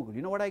Uber in Google,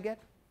 you know what I get?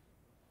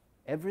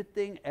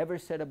 Everything ever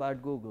said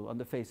about Google on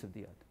the face of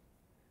the earth.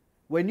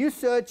 When you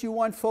search, you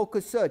want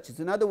focused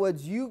searches. In other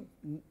words, you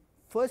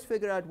first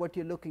figure out what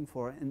you're looking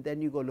for and then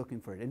you go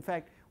looking for it. In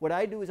fact, what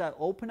I do is I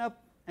open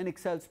up an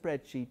Excel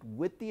spreadsheet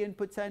with the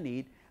inputs I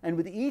need, and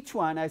with each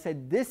one I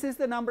said, this is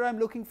the number I'm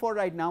looking for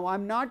right now.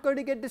 I'm not going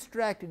to get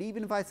distracted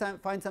even if I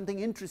find something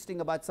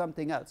interesting about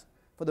something else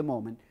for the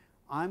moment.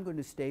 I'm going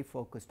to stay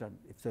focused on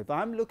it. So if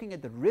I'm looking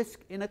at the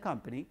risk in a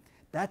company,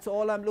 that's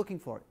all I'm looking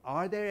for.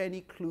 Are there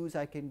any clues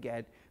I can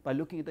get by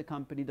looking at the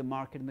company, the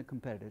market, and the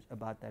competitors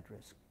about that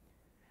risk?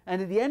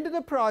 And at the end of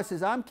the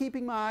process, I'm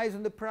keeping my eyes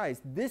on the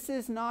price. This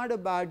is not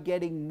about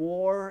getting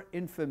more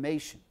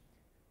information.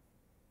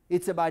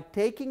 It's about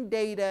taking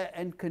data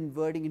and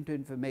converting into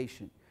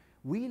information.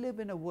 We live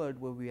in a world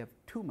where we have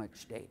too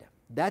much data.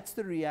 That's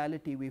the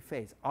reality we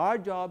face. Our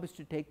job is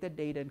to take that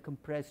data and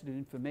compress it into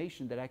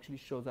information that actually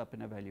shows up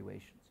in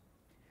evaluations.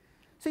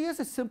 So here's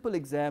a simple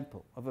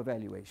example of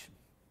evaluation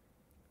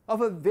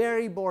of a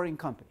very boring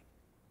company.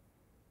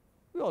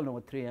 We all know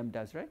what 3M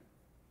does, right?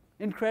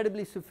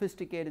 Incredibly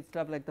sophisticated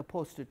stuff like the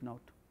Post-it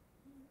note.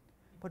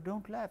 But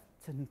don't laugh,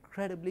 it's an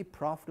incredibly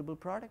profitable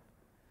product.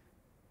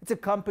 It's a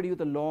company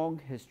with a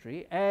long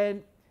history,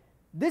 and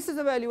this is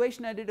a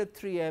valuation I did of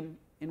 3M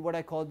in what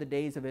I call the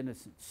days of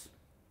innocence.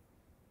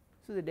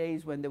 So the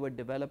days when there were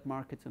developed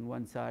markets on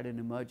one side and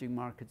emerging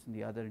markets on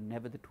the other, and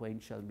never the twain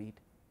shall meet,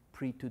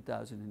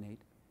 pre-2008.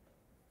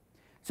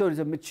 So it is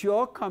a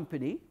mature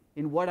company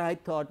in what I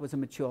thought was a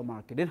mature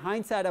market. In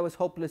hindsight, I was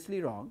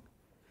hopelessly wrong.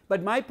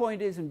 But my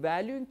point is, in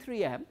valuing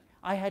 3M,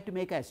 I had to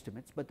make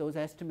estimates, but those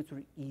estimates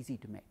were easy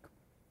to make.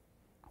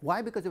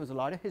 Why? Because there was a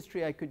lot of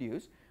history I could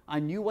use. I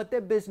knew what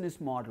their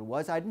business model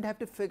was. I didn't have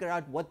to figure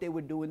out what they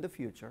would do in the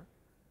future.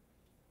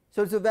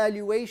 So it's a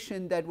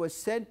valuation that was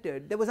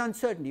centered. There was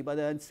uncertainty, but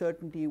the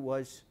uncertainty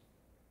was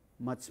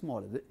much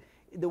smaller.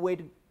 The way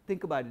to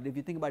think about it, if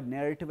you think about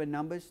narrative and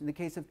numbers, in the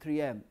case of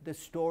 3M, the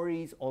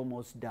story is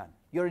almost done.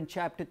 You're in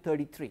chapter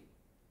 33.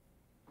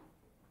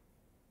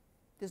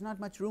 There's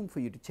not much room for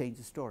you to change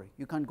the story.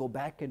 You can't go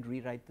back and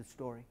rewrite the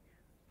story.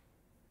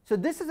 So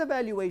this is a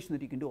valuation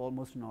that you can do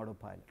almost on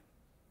autopilot.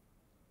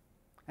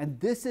 And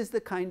this is the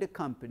kind of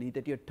company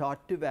that you're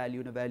taught to value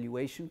in a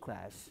valuation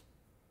class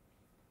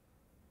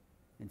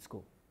in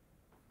school.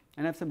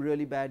 And I have some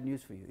really bad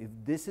news for you. If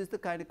this is the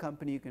kind of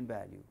company you can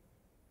value,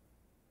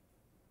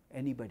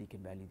 anybody can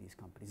value these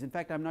companies. In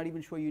fact, I'm not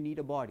even sure you need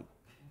a body.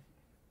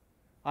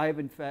 I have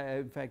in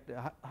fact,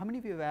 how many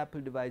of you have Apple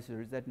devices,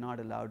 or is that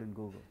not allowed in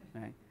Google?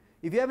 Right?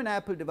 If you have an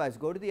Apple device,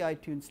 go to the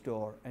iTunes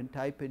store and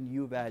type in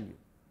uValue.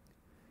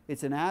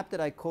 It's an app that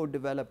I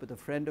co-developed with a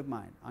friend of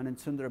mine, Anand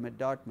Sundaram at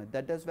Dartmouth,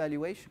 that does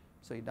valuation.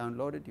 So you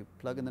download it, you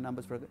plug in the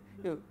numbers for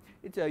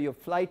your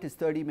flight is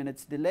 30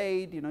 minutes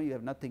delayed, you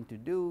have nothing to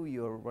do,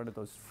 you're one of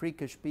those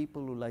freakish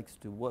people who likes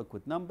to work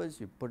with numbers,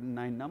 you put in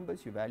 9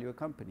 numbers, you value a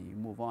company, you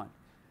move on.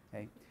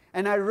 Okay?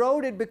 And I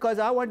wrote it because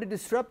I wanted to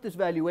disrupt this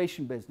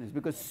valuation business,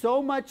 because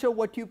so much of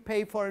what you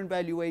pay for in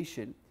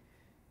valuation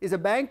is a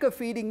banker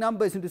feeding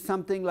numbers into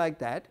something like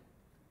that,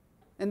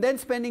 and then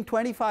spending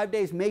 25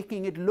 days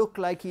making it look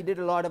like he did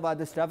a lot of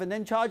other stuff, and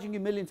then charging you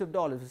millions of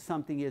dollars for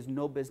something he has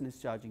no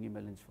business charging you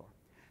millions for.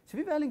 So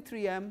if you're valuing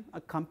 3M or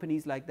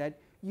companies like that,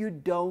 you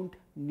don't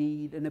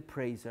need an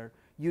appraiser.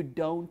 You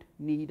don't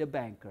need a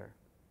banker.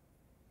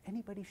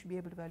 Anybody should be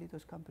able to value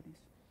those companies.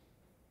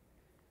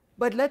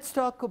 But let's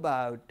talk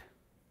about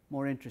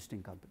more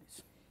interesting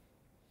companies.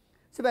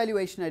 It's a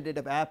valuation I did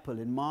of Apple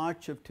in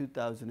March of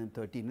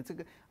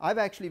 2013. I've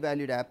actually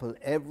valued Apple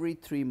every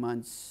 3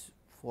 months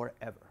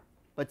forever.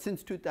 But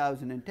since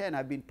 2010,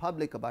 I've been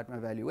public about my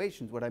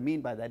valuations. What I mean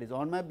by that is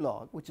on my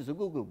blog, which is a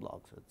Google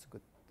blog, so it's a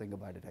good thing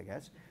about it, I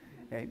guess.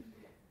 Okay.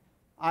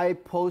 I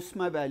post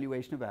my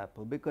valuation of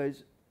Apple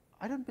because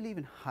I don't believe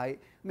in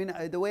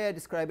the way I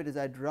describe it is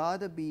I'd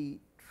rather be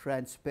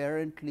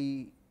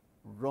transparently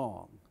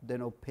wrong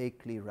than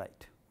opaquely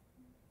right.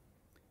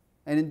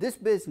 And in this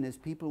business,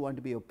 people want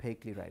to be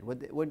opaquely right.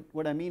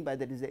 What I mean by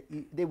that is that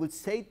they will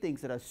say things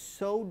that are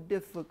so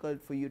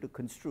difficult for you to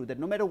construe that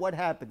no matter what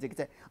happens, they can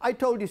say, I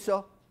told you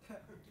so.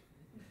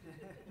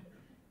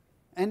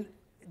 And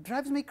it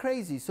drives me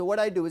crazy. So what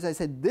I do is I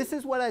said, this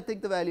is what I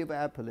think the value of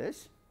Apple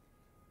is.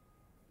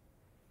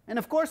 And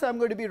of course, I'm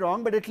going to be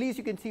wrong, but at least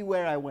you can see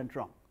where I went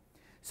wrong.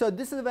 So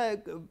this is a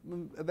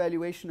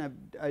valuation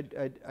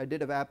I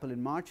did of Apple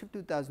in March of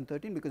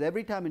 2013 because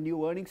every time a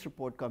new earnings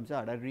report comes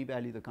out, I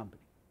revalue the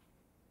company.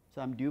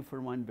 So I'm due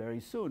for one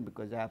very soon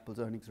because Apple's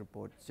earnings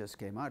report just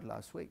came out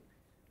last week.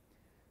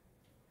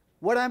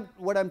 What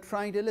I'm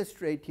trying to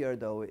illustrate here,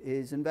 though,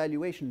 is in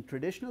valuation,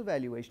 traditional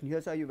valuation,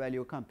 here's how you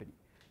value a company.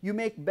 You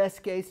make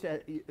best case,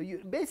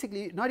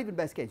 basically not even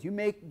best case, you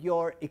make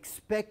your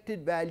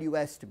expected value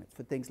estimates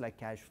for things like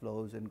cash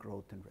flows and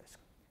growth and risk.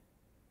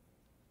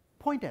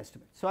 Point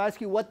estimates. So I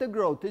ask you what the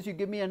growth is, you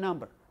give me a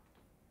number.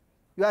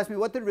 You ask me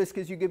what the risk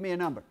is, you give me a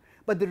number.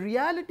 But the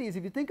reality is,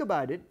 if you think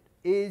about it,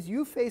 is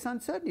you face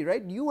uncertainty,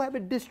 right? You have a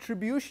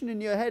distribution in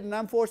your head and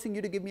I'm forcing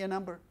you to give me a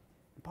number.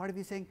 And part of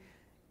you is saying,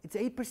 it's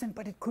 8%,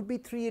 but it could be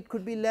 3, it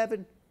could be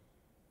 11.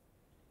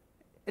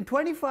 And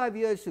 25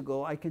 years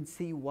ago, I can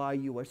see why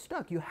you were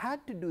stuck. You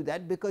had to do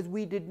that because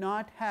we did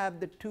not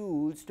have the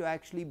tools to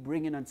actually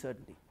bring in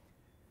uncertainty.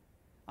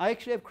 I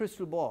actually have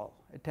Crystal Ball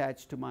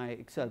attached to my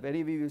Excel. If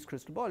any of you use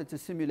Crystal Ball, it's a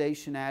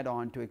simulation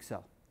add-on to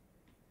Excel.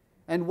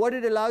 And what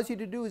it allows you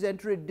to do is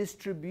enter a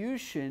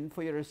distribution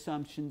for your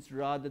assumptions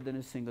rather than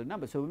a single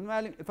number. So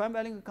if I'm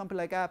valuing a company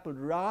like Apple,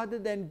 rather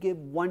than give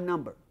one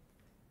number,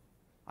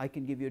 I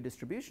can give you a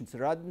distribution. So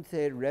rather than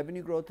say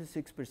revenue growth is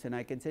 6%,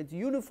 I can say it's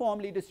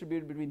uniformly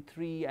distributed between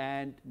 3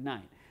 and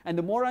 9. And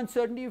the more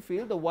uncertainty you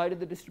feel, the wider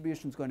the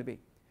distribution is going to be.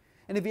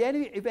 And if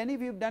any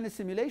of you have done a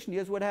simulation,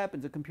 here's what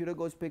happens. The computer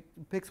goes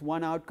picks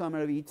one outcome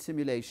out of each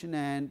simulation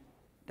and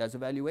does a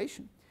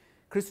valuation.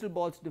 Crystal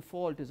Ball's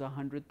default is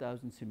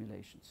 100,000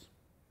 simulations.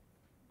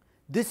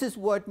 This is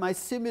what my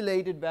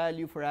simulated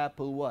value for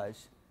Apple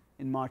was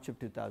in March of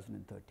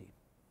 2013.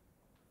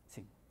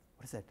 See,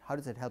 what is that? How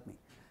does that help me?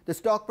 The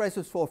stock price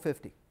was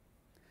 $450.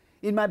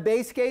 In my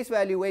base case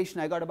valuation,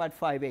 I got about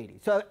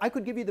 $580. So I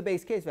could give you the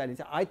base case value and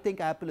say, I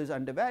think Apple is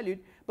undervalued,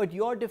 but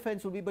your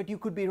defense will be, but you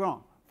could be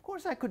wrong. Of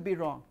course I could be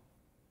wrong.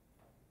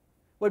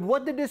 But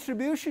what the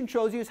distribution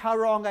shows you is how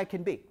wrong I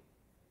can be.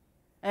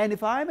 And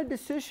if I'm a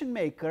decision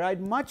maker, I'd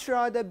much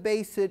rather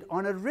base it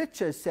on a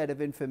richer set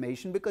of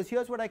information because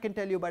here's what I can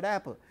tell you about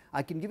Apple.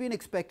 I can give you an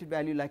expected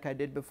value like I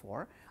did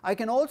before. I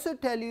can also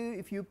tell you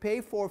if you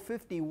pay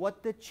 $450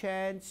 what the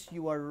chance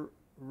you are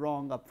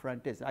wrong up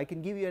front is. I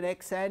can give you an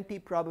ex-ante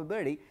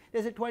probability.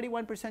 There's a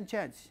 21%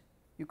 chance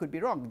you could be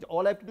wrong.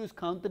 All I have to do is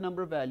count the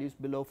number of values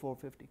below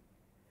 $450.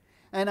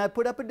 And I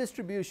put up a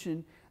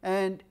distribution,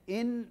 and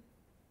in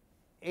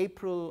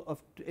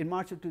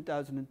March of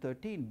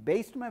 2013,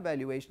 based on my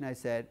valuation, I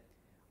said,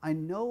 I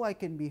know I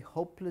can be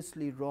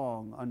hopelessly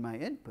wrong on my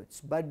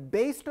inputs, but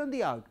based on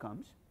the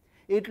outcomes,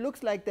 it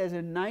looks like there's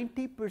a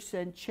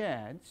 90%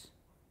 chance.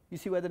 You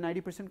see where the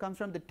 90% comes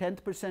from? The 10th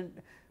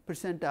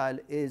percentile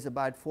is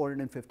about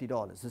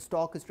 $450. The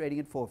stock is trading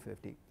at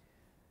 $450.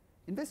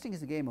 Investing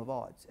is a game of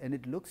odds, and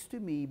it looks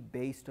to me,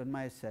 based on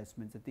my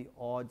assessments, that the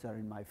odds are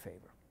in my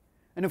favor.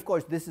 And of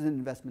course, this is an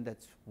investment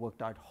that's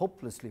worked out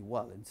hopelessly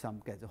well in some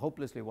cases.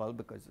 Hopelessly well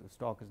because the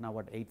stock is now,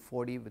 what,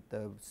 840 with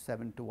the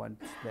 7-to-1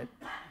 split.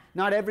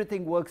 Not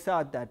everything works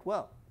out that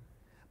well.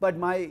 But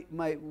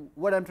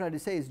what I'm trying to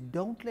say is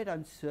don't let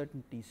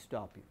uncertainty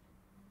stop you.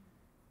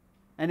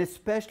 And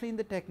especially in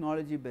the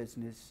technology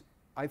business,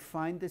 I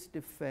find this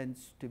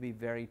defense to be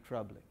very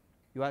troubling.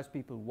 You ask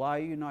people, why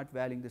are you not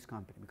valuing this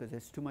company? Because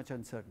there's too much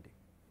uncertainty.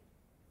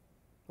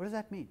 What does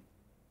that mean?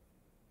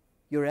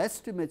 Your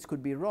estimates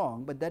could be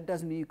wrong, but that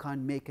doesn't mean you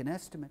can't make an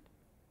estimate.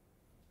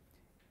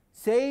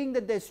 Saying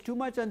that there's too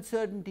much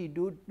uncertainty,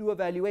 do a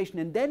valuation,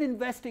 and then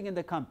investing in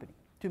the company,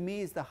 to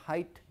me is the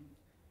height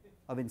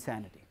of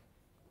insanity.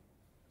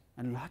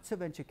 And lots of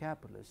venture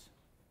capitalists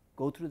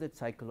go through that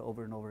cycle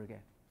over and over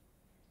again.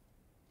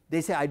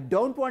 They say, I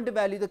don't want to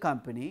value the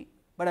company,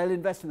 but I'll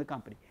invest in the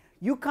company.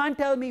 You can't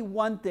tell me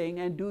one thing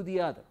and do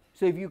the other.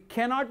 So if you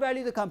cannot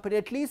value the company,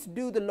 at least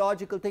do the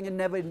logical thing and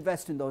never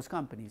invest in those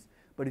companies.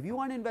 But if you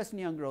want to invest in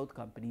young growth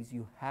companies,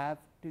 you have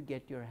to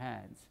get your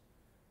hands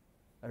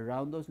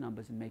around those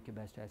numbers and make your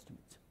best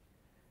estimates.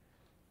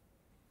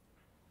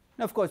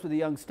 Now, of course, with a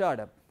young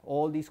startup,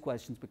 all these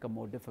questions become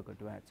more difficult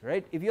to answer,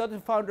 right? If you're the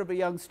founder of a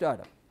young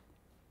startup,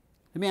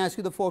 let me ask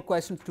you the 4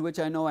 questions to which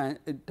I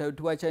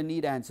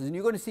need answers, and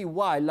you're going to see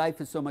why life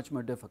is so much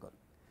more difficult.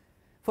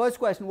 First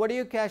question, what are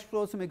your cash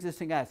flows from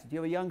existing assets? You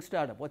have a young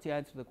startup. What's the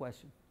answer to the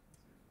question?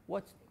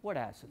 What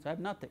assets? I have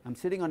nothing. I'm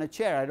sitting on a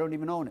chair. I don't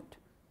even own it.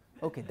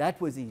 Okay, that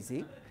was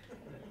easy.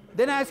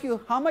 Then I ask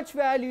you, how much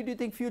value do you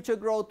think future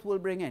growth will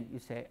bring in? You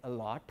say, a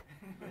lot.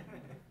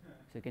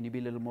 So can you be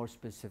a little more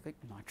specific?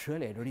 Not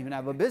really. I don't even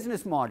have a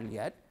business model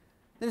yet.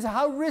 Then I say,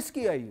 how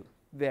risky are you?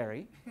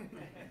 Very.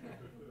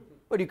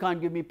 But you can't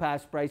give me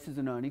past prices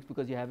and earnings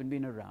because you haven't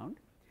been around.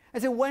 I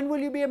say, when will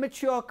you be a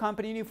mature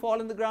company? And you fall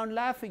on the ground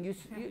laughing.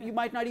 You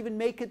might not even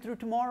make it through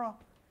tomorrow.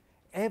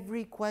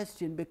 Every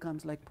question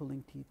becomes like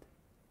pulling teeth.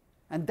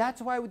 And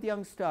that's why with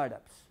young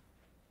startups,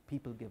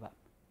 people give up.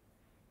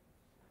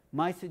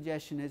 My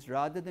suggestion is,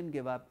 rather than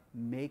give up,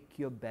 make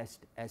your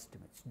best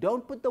estimates.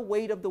 Don't put the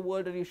weight of the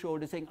world on your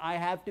shoulders saying, I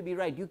have to be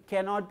right. You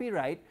cannot be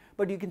right,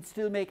 but you can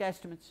still make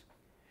estimates.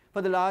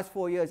 For the last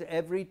 4 years,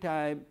 every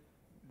time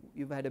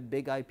you've had a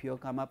big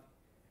IPO come up,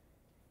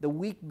 the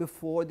week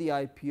before the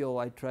IPO,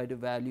 I try to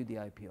value the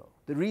IPO.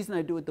 The reason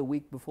I do it the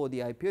week before the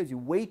IPO is you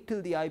wait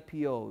till the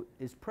IPO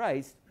is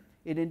priced,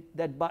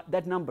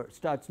 that number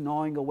starts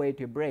gnawing away at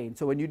your brain.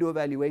 So when you do a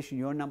valuation,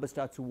 your number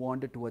starts to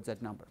wander towards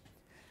that number.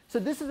 So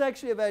this is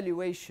actually a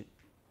valuation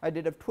I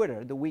did of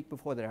Twitter the week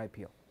before their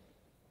IPO.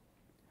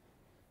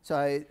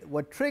 So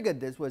what triggered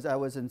this was I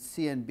was in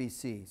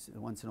CNBC. So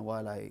once in a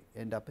while I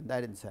end up in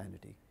that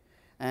insanity.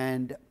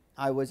 And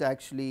I was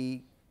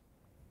actually,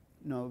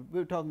 we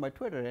were talking about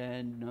Twitter,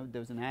 and there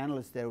was an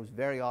analyst there who was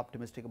very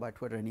optimistic about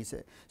Twitter, and he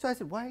said, so I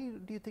said, why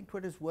do you think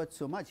Twitter is worth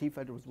so much? He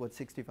felt it was worth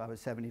 $65 or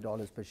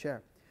 $70 per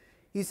share.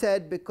 He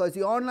said, because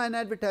the online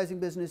advertising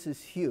business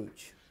is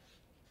huge.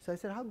 So I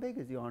said, how big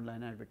is the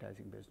online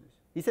advertising business?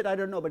 He said, I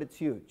don't know, but it's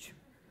huge.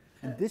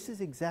 And this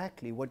is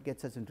exactly what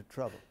gets us into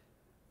trouble.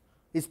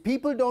 Is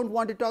people don't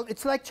want to talk.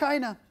 It's like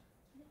China,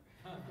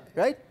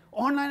 right?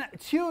 Online,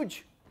 it's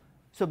huge.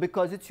 So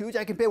because it's huge,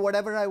 I can pay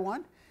whatever I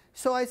want.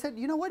 So I said,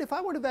 you know what, if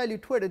I want to value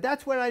Twitter,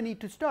 that's where I need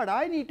to start.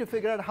 I need to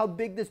figure out how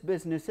big this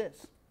business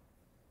is. It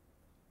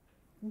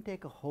didn't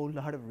take a whole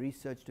lot of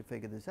research to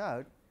figure this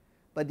out.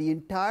 But the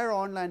entire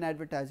online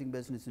advertising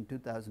business in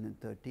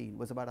 2013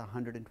 was about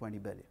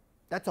 $120 billion.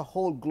 That's a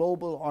whole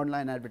global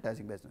online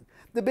advertising business.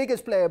 The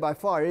biggest player by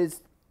far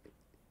is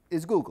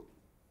Google,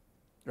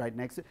 right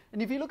next to.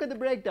 And if you look at the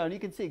breakdown, you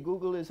can see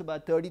Google is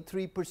about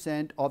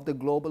 33% of the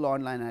global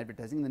online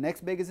advertising. The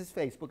next biggest is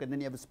Facebook, and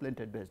then you have a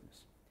splintered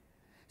business.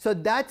 So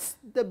that's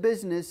the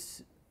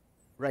business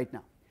right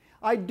now.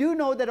 I do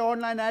know that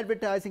online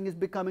advertising is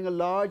becoming a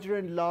larger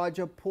and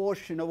larger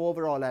portion of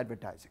overall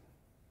advertising.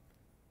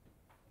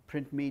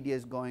 Print media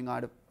is going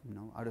out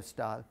of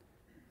style.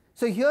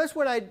 So here's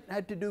what I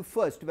had to do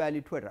first to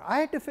value Twitter. I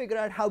had to figure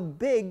out how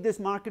big this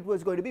market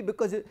was going to be,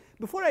 because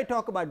before I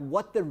talk about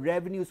what the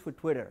revenues for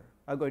Twitter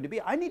are going to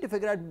be, I need to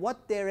figure out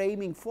what they're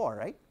aiming for,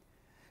 right?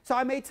 So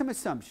I made some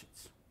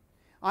assumptions.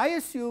 I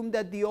assumed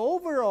that the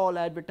overall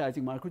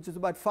advertising market, which is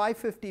about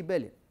 $550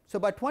 billion, so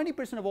about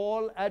 20% of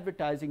all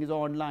advertising is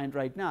online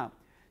right now,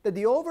 that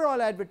the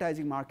overall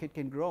advertising market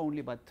can grow only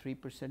about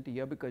 3% a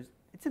year, because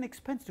it's an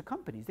expense to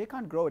companies. They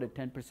can't grow it at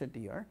 10% a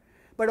year.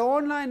 But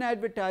online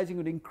advertising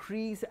would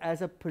increase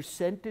as a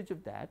percentage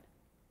of that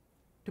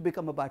to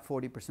become about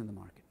 40% of the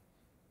market.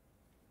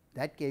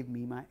 That gave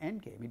me my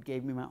end game. It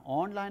gave me my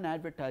online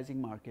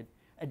advertising market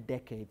a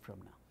decade from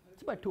now.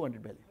 It's about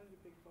 $200 billion.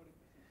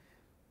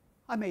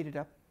 I made it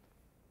up.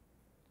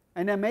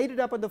 And I made it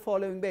up on the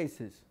following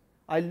basis.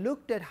 I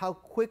looked at how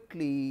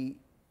quickly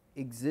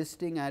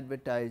existing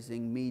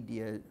advertising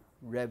media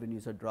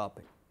revenues are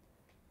dropping.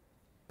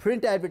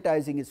 Print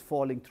advertising is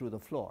falling through the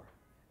floor.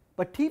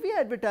 But TV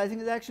advertising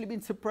has actually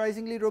been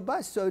surprisingly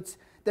robust. So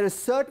there are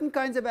certain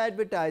kinds of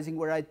advertising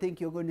where I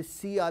think you're going to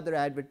see other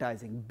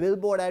advertising.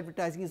 Billboard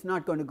advertising is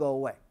not going to go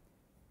away.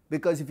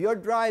 Because if you're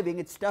driving,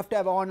 it's tough to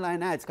have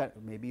online ads.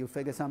 Maybe you'll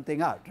figure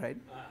something out, right?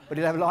 But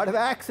you'll have a lot of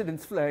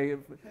accidents.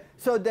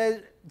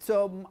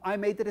 So I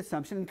made that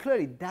assumption. And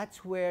clearly,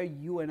 that's where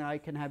you and I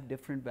can have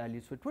different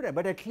values for Twitter.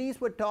 But at least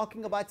we're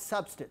talking about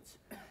substance.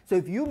 So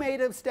if you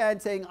made a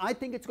stand saying, I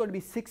think it's going to be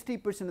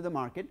 60% of the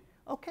market,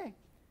 okay.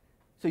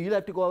 So you'll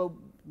have to go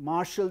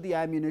marshal the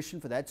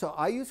ammunition for that. So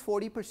I use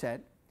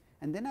 40%,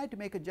 and then I had to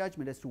make a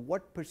judgment as to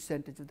what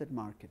percentage of that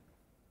market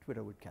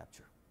Twitter would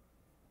capture.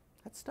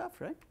 That's tough,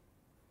 right?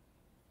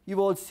 You've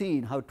all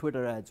seen how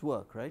Twitter ads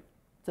work, right?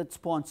 That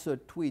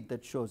sponsored tweet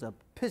that shows up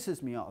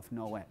pisses me off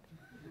no end.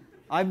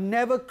 I've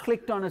never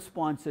clicked on a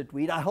sponsored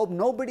tweet. I hope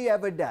nobody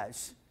ever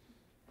does.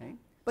 Okay?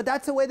 But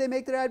that's the way they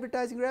make their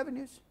advertising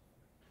revenues.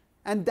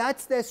 And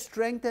that's their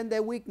strength and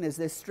their weakness.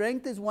 Their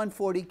strength is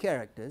 140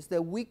 characters.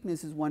 Their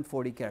weakness is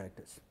 140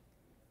 characters.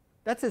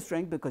 That's their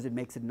strength because it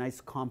makes it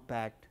nice,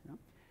 compact.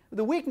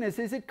 The weakness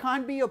is it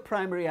can't be your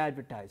primary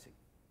advertising.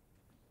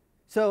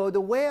 So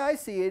the way I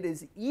see it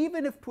is,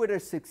 even if Twitter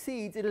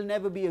succeeds, it'll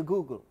never be a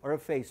Google or a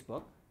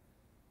Facebook.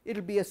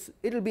 It'll be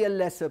a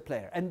lesser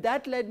player. And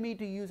that led me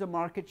to use a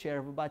market share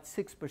of about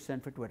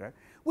 6% for Twitter,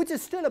 which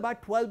is still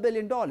about $12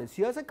 billion.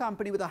 Here's a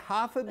company with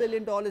 $500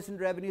 million in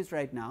revenues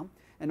right now.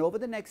 And over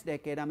the next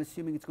decade, I'm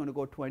assuming it's going to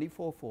go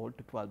 24-fold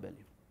to $12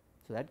 billion.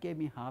 So that gave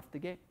me half the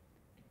game.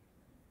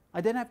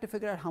 I then have to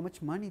figure out how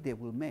much money they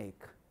will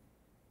make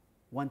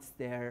once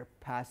they're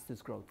past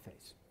this growth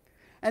phase.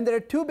 And there are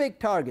two big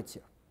targets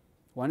here.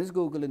 One is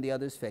Google and the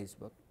other is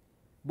Facebook.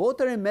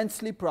 Both are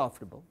immensely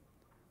profitable.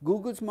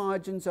 Google's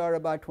margins are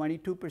about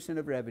 22%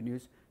 of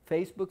revenues.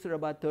 Facebook's are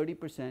about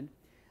 30%.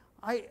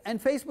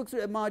 And Facebook's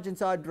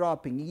margins are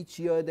dropping each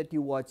year that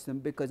you watch them,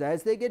 because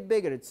as they get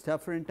bigger, it's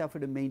tougher and tougher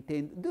to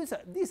maintain.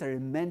 These are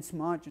immense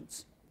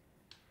margins.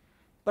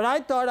 But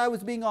I thought I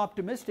was being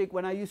optimistic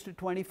when I used a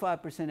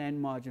 25%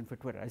 end margin for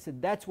Twitter. I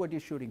said, that's what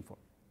you're shooting for.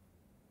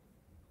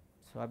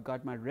 So I've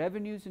got my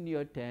revenues in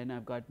year 10.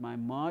 I've got my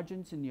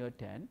margins in year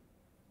 10.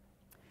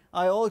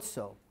 I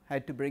also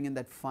had to bring in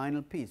that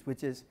final piece,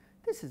 which is,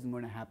 this isn't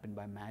going to happen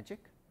by magic.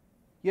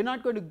 You're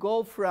not going to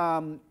go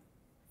from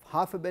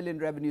 $500 million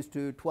revenues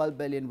to 12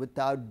 billion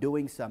without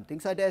doing something.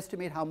 So I'd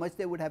estimate how much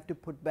they would have to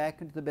put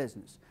back into the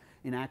business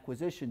in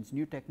acquisitions,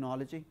 new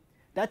technology.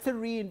 That's a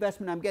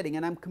reinvestment I'm getting,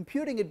 and I'm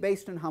computing it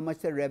based on how much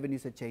their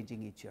revenues are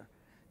changing each year.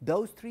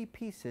 Those three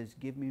pieces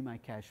give me my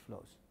cash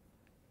flows.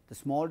 The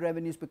small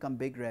revenues become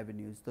big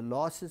revenues, the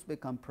losses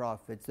become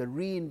profits, the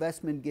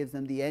reinvestment gives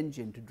them the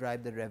engine to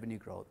drive the revenue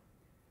growth.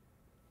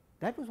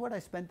 That was what I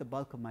spent the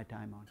bulk of my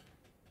time on.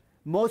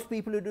 Most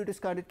people who do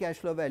discounted cash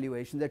flow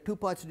valuation, there are two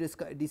parts of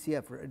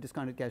DCF,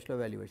 discounted cash flow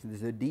valuation.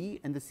 There's the D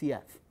and the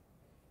CF.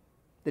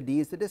 The D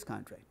is the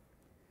discount rate.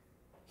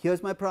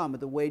 Here's my problem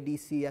with the way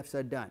DCFs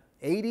are done.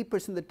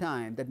 80% of the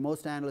time that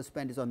most analysts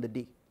spend is on the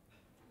D.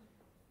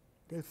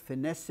 They'll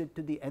finesse it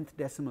to the nth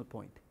decimal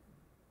point.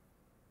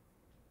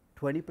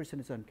 20%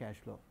 is on cash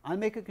flow. I'll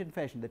make a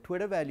confession. The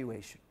Twitter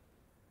valuation,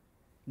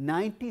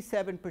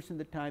 97% of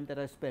the time that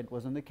I spent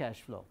was on the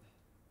cash flow.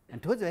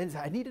 And towards the end,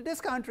 I need a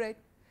discount rate.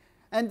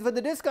 And for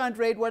the discount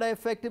rate, what I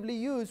effectively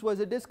used was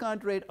a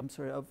discount rate,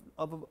 of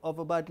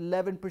about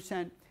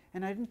 11%.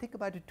 And I didn't think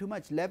about it too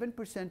much.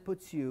 11%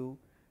 puts you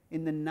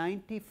in the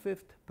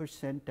 95th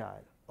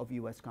percentile of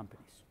US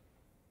companies.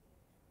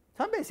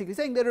 So I'm basically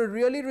saying they're a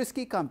really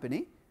risky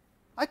company.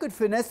 I could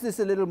finesse this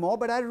a little more,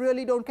 but I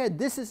really don't care.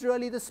 This is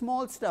really the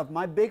small stuff.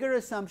 My bigger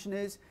assumption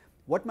is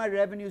what my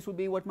revenues will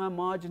be, what my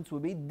margins will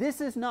be.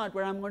 This is not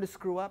where I'm going to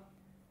screw up.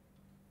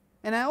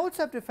 And I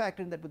also have to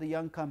factor in that with a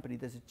young company,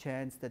 there's a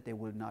chance that they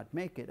will not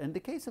make it. In the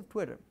case of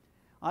Twitter,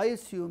 I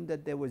assumed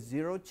that there was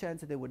zero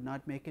chance that they would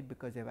not make it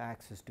because they have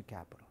access to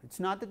capital.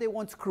 It's not that they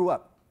won't screw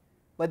up,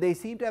 but they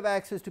seem to have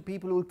access to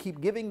people who will keep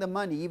giving them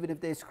money even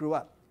if they screw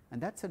up. And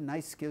that's a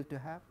nice skill to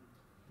have.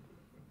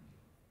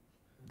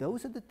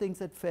 Those are the things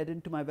that fed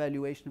into my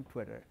valuation of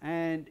Twitter.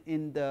 And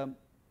in the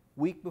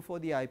week before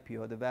the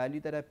IPO, the value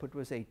that I put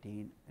was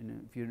 18.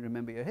 And if you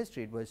remember your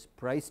history, it was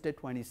priced at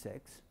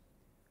 26.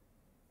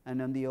 And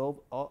on the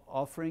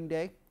offering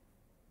day,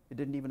 it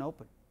didn't even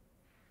open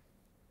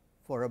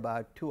for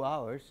about 2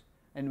 hours.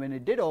 And when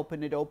it did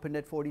open, it opened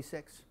at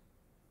 46.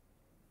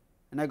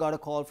 And I got a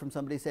call from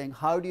somebody saying,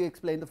 how do you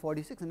explain the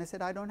 46? And I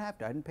said, I don't have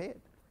to. I didn't pay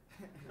it.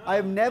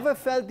 I've never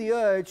felt the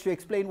urge to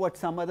explain what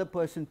some other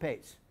person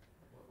pays.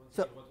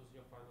 What was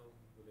your final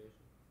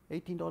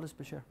valuation? $18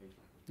 per share.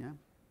 Yeah.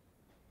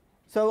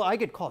 So I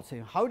get calls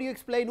saying, how do you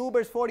explain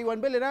Uber's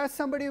 41 billion? I asked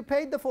somebody who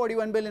paid the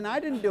 41 billion.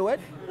 I didn't do it.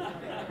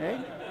 Okay?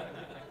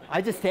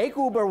 I just take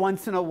Uber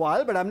once in a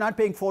while, but I'm not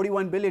paying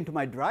 41 billion to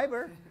my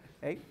driver.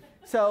 Right?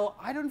 So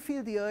I don't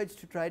feel the urge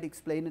to try to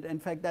explain it. In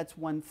fact, that's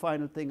one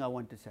final thing I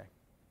want to say.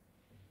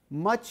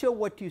 Much of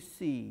what you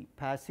see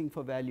passing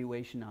for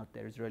valuation out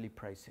there is really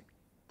pricing.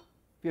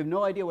 If you have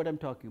no idea what I'm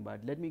talking about,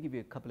 let me give you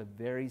a couple of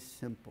very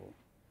simple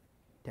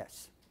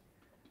tests.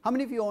 How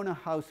many of you own a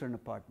house or an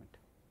apartment?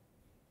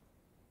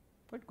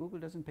 But Google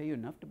doesn't pay you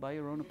enough to buy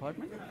your own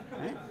apartment.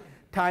 Right?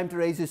 Time to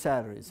raise your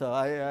salary. So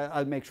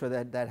I'll make sure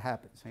that that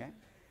happens. Okay?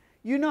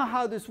 You know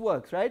how this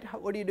works, right?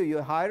 What do?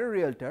 You hire a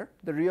realtor.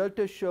 The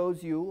realtor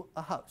shows you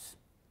a house.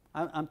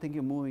 I'm thinking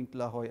of moving to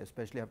La Jolla,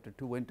 especially after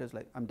 2 winters.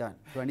 Like, I'm done.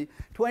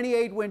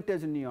 28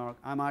 winters in New York.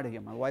 I'm out of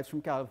here. My wife's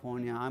from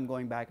California. I'm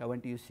going back. I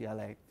went to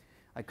UCLA.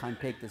 I can't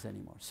take this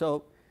anymore.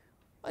 So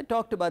I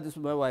talked about this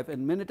with my wife,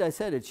 and the minute I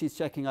said it, she's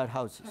checking out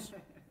houses.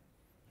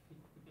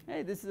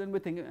 Hey, this is a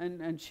good thing.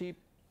 And she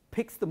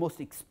picks the most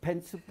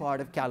expensive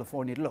part of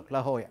California. Look,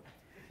 La Jolla.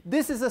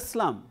 This is a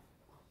slum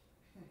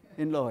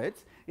in La Jolla.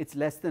 It's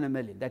less than $1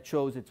 million. That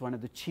shows it's one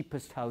of the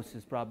cheapest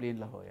houses probably in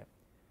La Jolla.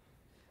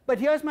 But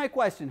here's my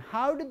question.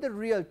 How did the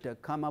realtor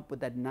come up with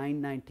that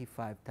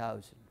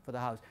 $995,000 for the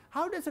house?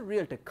 How does a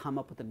realtor come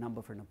up with a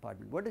number for an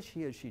apartment? What does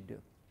he or she do?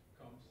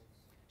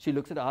 She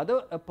looks at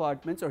other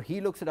apartments, or he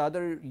looks at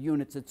other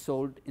units that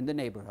sold in the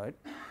neighborhood,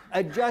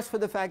 adjusts for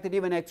the fact that you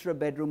have an extra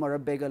bedroom or a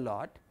bigger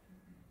lot.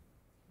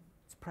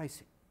 It's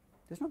pricing.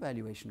 There's no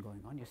valuation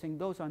going on. You're saying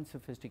those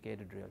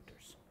unsophisticated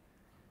realtors.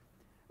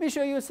 Let me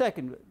show you a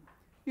second.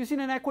 You've seen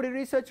an equity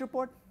research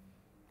report?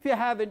 If you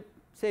haven't,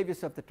 save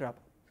yourself the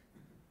trouble.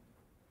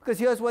 Because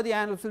here's what the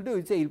analysts will do.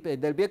 You'll say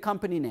there'll be a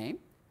company name,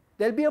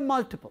 there'll be a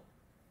multiple,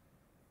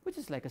 which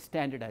is like a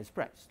standardized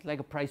price, like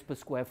a price per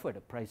square foot, a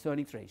price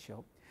earnings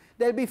ratio.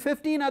 There'll be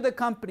 15 other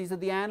companies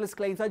that the analyst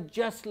claims are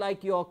just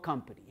like your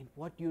company. In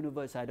what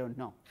universe, I don't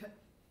know.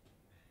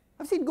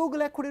 I've seen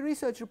Google equity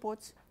research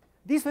reports.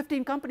 these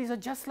 15 companies are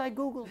just like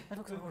Google. I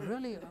look, oh,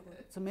 really?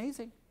 It's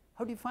amazing.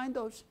 How do you find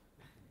those?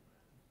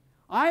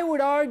 I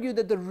would argue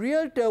that the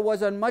realtor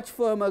was on much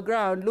firmer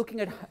ground looking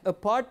at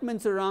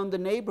apartments around the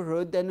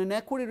neighborhood than an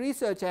equity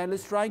research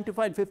analyst trying to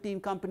find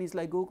 15 companies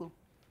like Google.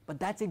 But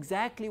that's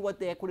exactly what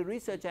the equity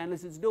research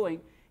analyst is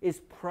doing,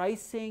 is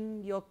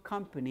pricing your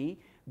company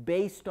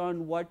based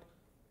on what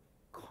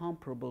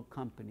comparable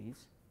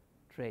companies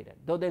trade at,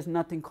 though there's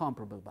nothing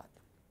comparable about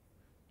them.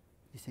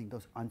 You're saying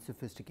those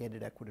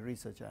unsophisticated equity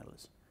research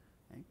analysts.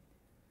 Right?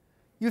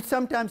 You'll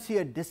sometimes see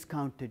a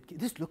discounted,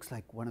 this looks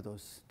like one of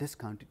those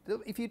discounted,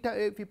 if you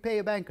pay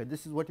a banker,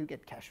 this is what you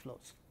get, cash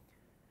flows.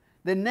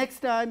 The next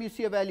time you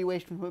see a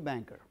valuation from a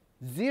banker,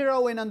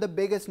 zero in on the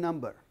biggest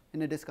number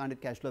in a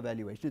discounted cash flow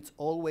valuation. It's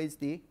always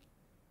the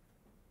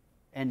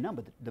end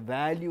number, the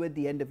value at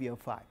the end of year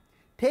 5.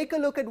 Take a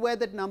look at where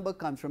that number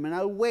comes from, and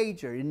I'll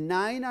wager in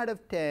 9 out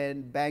of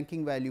 10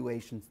 banking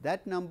valuations,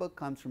 that number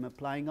comes from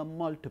applying a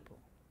multiple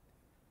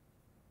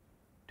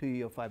to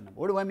year 5 number.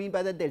 What do I mean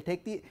by that? They'll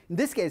take the, in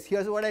this case,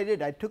 here's what I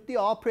did. I took the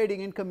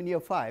operating income in year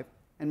 5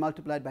 and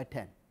multiplied by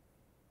 10. You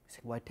say,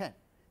 why 10?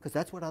 Because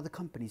that's what other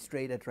companies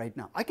trade at right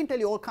now. I can tell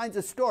you all kinds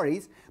of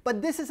stories,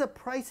 but this is a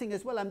pricing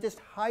as well. I'm just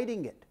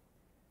hiding it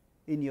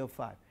in year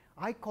 5.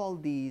 I call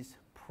these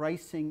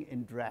pricing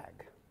in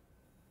drag.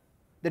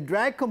 The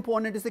drag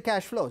component is the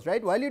cash flows,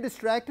 right? While you're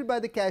distracted by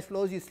the cash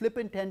flows, you slip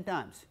in 10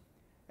 times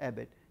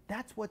EBIT.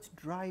 That's what's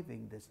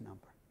driving this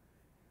number.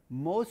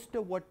 Most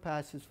of what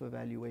passes for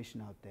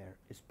valuation out there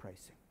is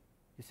pricing.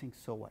 You think,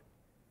 so what?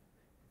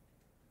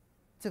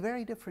 It's a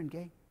very different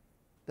game.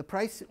 The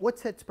price, what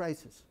sets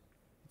prices?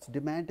 It's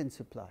demand and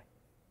supply,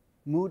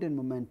 mood and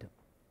momentum.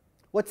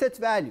 What sets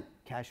value?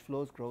 Cash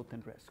flows, growth,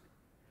 and risk.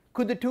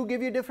 Could the two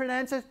give you different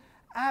answers?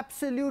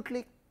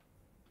 Absolutely.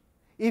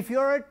 If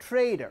you're a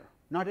trader,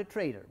 not a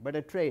trader, but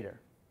a trader,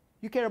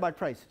 you care about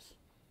prices.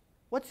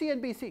 What's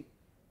CNBC?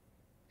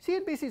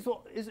 CNBC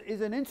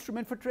is an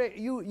instrument for trade.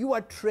 You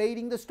are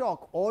trading the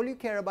stock. All you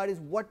care about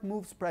is what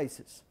moves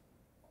prices.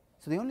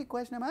 So the only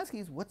question I'm asking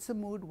is, what's the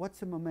mood, what's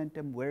the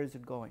momentum, where is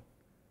it going?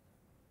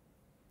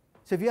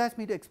 So if you ask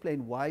me to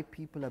explain why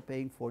people are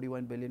paying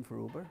 $41 billion for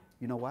Uber,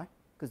 you know why?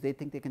 Because they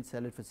think they can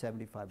sell it for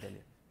 $75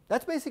 billion.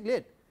 That's basically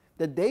it.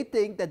 That they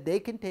think that they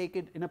can take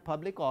it in a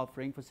public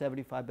offering for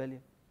 $75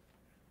 billion.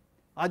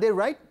 Are they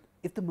right?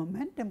 If the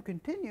momentum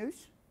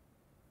continues,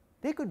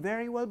 they could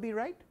very well be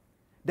right.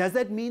 Does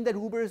that mean that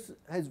Uber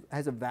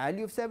has a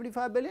value of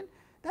 $75 billion?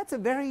 That's a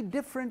very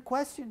different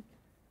question.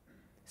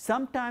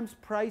 Sometimes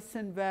price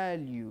and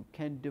value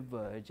can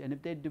diverge, and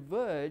if they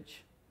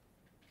diverge,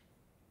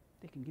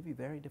 they can give you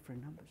very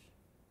different numbers.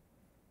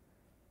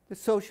 The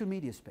social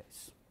media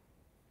space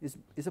is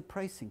a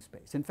pricing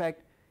space. In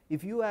fact,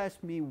 if you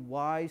ask me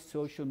why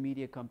social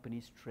media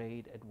companies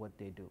trade at what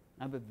they do,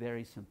 I have a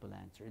very simple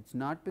answer. It's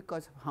not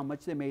because of how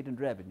much they made in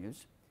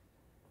revenues.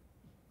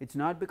 It's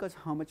not because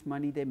how much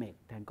money they make.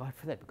 Thank God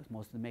for that, because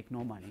most of them make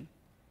no money.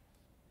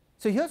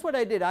 So here's what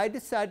I did. I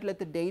decided to let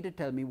the data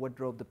tell me what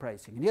drove the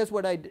pricing. And here's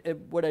what I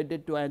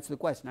did to answer the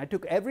question. I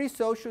took every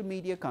social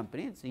media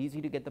company, it's easy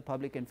to get the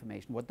public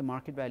information, what the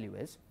market value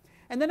is,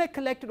 and then I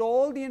collected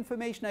all the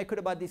information I could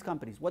about these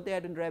companies, what they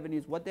had in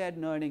revenues, what they had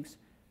in earnings.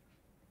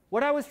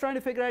 What I was trying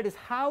to figure out is,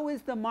 how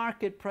is the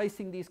market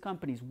pricing these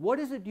companies? What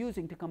is it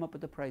using to come up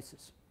with the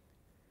prices?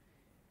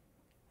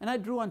 And I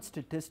drew on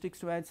statistics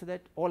to answer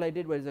that. All I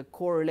did was a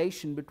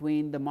correlation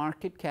between the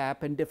market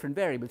cap and different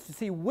variables to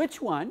see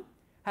which one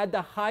had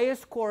the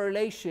highest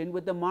correlation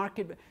with the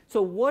market.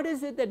 So what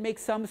is it that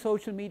makes some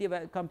social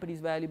media companies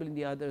valuable and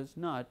the others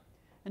not?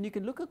 And you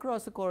can look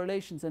across the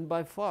correlations, and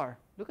by far,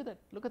 look at that,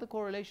 look at the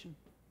correlation.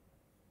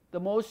 The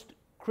most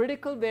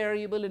critical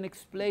variable in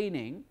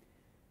explaining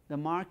the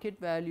market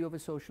value of a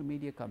social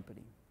media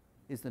company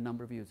is the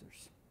number of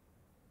users.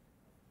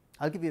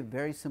 I'll give you a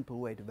very simple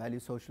way to value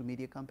a social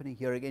media company.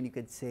 Here again, you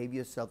could save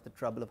yourself the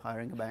trouble of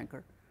hiring a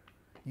banker.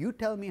 You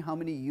tell me how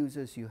many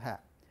users you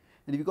have.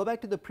 And if you go back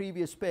to the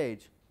previous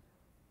page,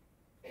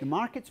 the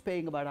market's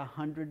paying about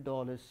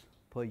 $100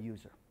 per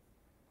user.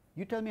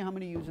 You tell me how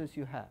many users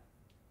you have.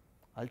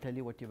 I'll tell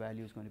you what your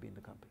value is going to be in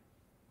the company.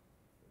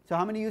 So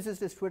how many users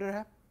does Twitter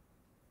have?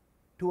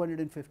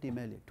 250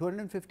 million.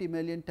 250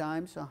 million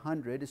times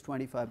 100 is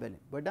 25 billion.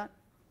 We're done.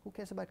 Who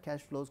cares about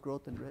cash flows,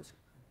 growth, and risk?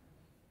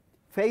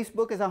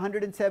 Facebook has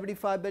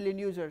 175 billion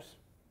users.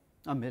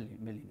 A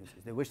million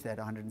users. They wish they had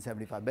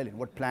 175 billion.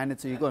 What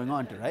planets are you going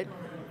on to, right?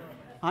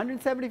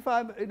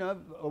 175,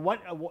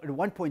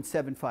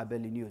 1.75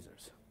 billion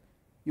users.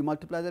 You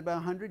multiply that by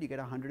 100, you get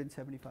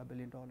 $175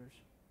 billion.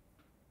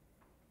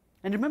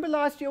 And remember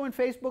last year when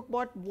Facebook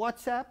bought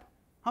WhatsApp?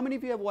 How many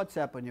of you have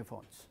WhatsApp on your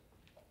phones?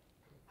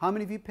 How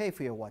many of you pay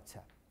for your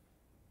WhatsApp?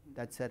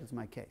 That settles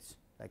my case,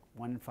 like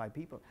 1 in 5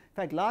 people. In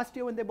fact, last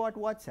year when they bought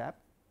WhatsApp,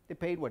 they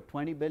paid what,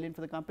 20 billion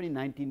for the company?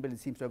 19 billion,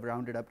 seems to have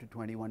rounded up to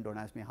 21. Don't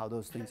ask me how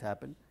those things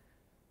happen.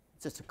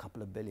 It's just a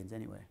couple of billions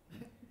anyway.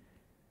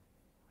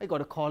 I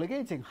got a call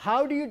again saying,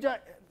 how do you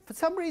for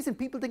some reason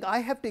people think I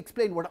have to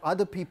explain what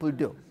other people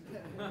do.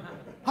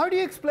 How do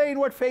you explain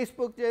what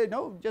Facebook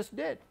just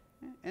did?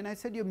 And I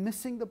said, you're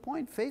missing the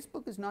point.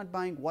 Facebook is not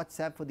buying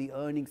WhatsApp for the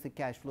earnings, the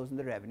cash flows, and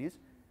the revenues.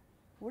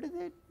 What are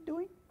they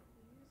doing?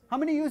 How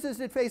many users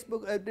did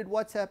did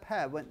WhatsApp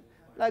have?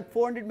 Like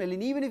 400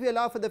 million. Even if you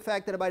allow for the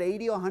fact that about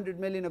 80 or 100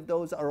 million of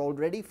those are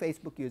already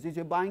Facebook users,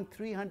 you're buying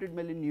 300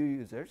 million new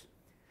users.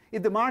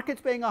 If the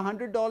market's paying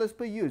 $100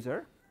 per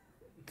user,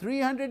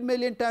 300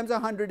 million times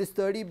 100 is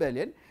 30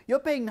 billion. You're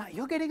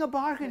getting a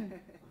bargain.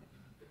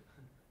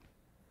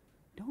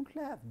 Don't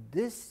laugh.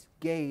 This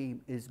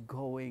game is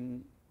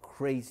going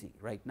crazy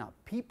right now.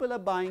 People are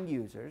buying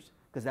users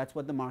because that's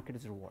what the market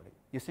is rewarding.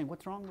 You're saying,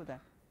 what's wrong with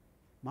that?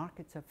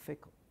 Markets are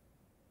fickle.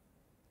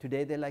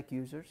 Today they like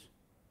users.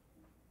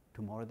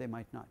 Tomorrow they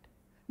might not.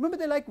 Remember,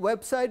 they liked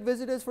website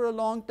visitors for a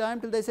long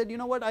time till they said, you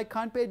know what, I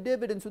can't pay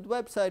dividends with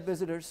website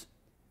visitors.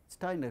 It's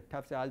time to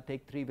say, I'll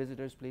take 3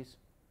 visitors, please.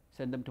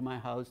 Send them to my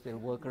house. They'll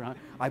work around.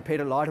 I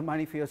paid a lot of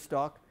money for your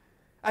stock.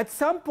 At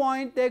some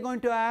point, they're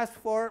going to ask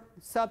for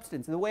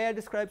substance. The way I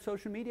describe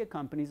social media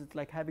companies, it's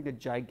like having a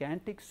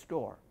gigantic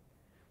store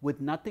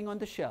with nothing on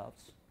the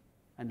shelves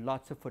and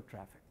lots of foot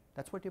traffic.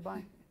 That's what you're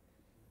buying.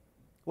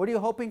 What are you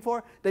hoping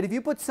for? That if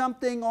you put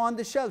something on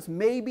the shelves,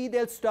 maybe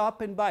they'll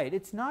stop and buy it.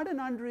 It's not an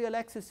unreal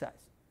exercise.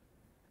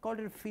 I called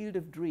it a field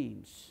of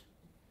dreams.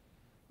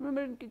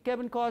 Remember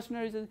Kevin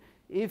Costner says,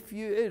 if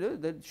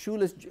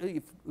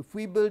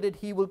we build it,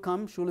 he will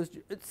come. It's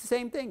the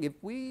same thing. If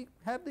we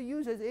have the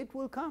users, it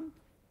will come.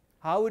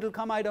 How it will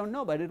come, I don't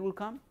know, but it will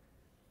come.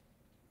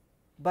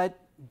 But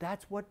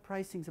that's what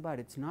pricing is about.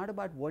 It's not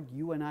about what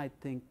you and I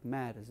think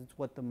matters. It's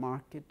what the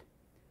market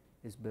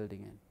is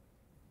building in.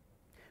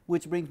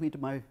 Which brings me to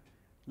my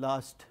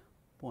last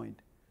point.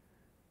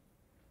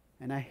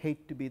 And I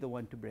hate to be the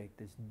one to break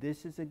this.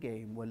 This is a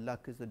game where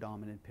luck is the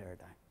dominant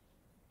paradigm.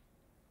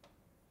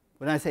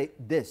 When I say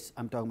this,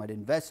 I'm talking about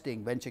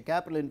investing, venture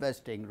capital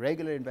investing,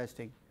 regular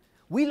investing.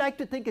 We like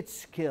to think it's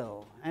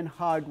skill and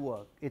hard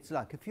work. It's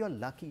luck. If you're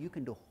lucky, you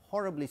can do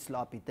horribly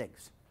sloppy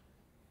things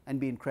and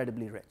be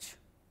incredibly rich.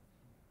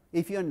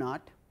 If you're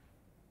not,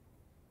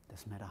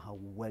 doesn't matter how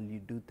well you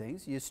do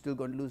things, you're still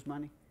going to lose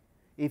money.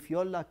 If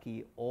you're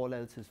lucky, all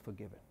else is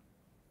forgiven.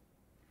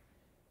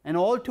 And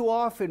all too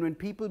often, when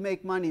people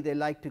make money, they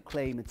like to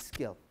claim it's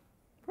skill.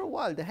 For a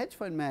while, the hedge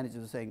fund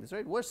managers were saying this,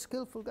 right? We're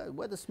skillful guys.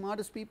 We're the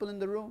smartest people in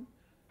the room.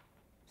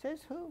 Says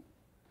who?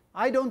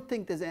 I don't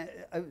think there's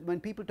when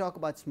people talk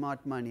about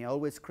smart money, I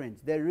always cringe.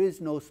 There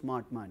is no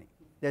smart money.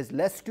 There's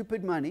less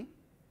stupid money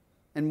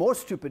and more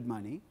stupid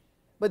money,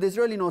 but there's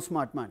really no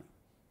smart money.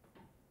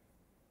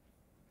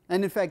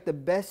 And in fact, the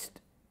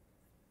best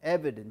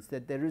evidence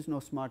that there is no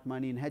smart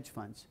money in hedge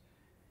funds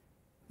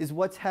is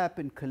what's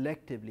happened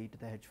collectively to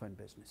the hedge fund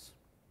business.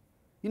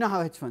 You know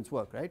how hedge funds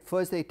work, right?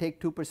 First they take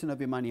 2%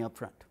 of your money up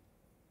front.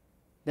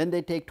 Then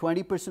they take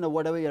 20% of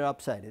whatever your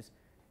upside is.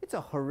 It's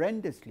a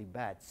horrendously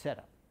bad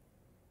setup.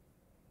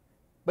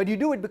 But you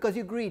do it because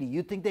you're greedy.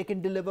 You think they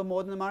can deliver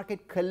more than the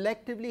market.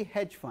 Collectively,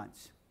 hedge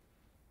funds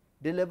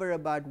deliver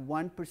about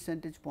 1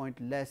 percentage point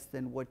less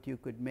than what you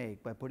could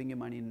make by putting your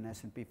money in an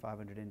S&P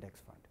 500 index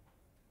fund.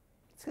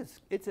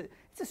 It's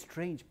a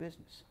strange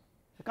business.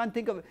 I can't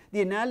think of it.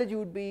 The analogy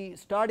would be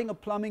starting a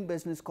plumbing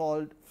business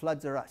called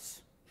Floods Are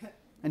Us.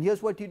 And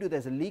here's what you do.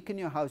 There's a leak in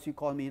your house. You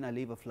call me and I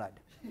leave a flood.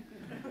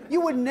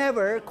 You would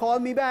never call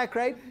me back,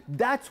 right?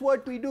 That's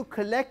what we do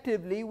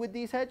collectively with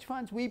these hedge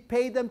funds. We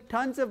pay them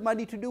tons of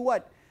money to do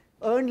what?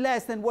 Earn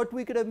less than what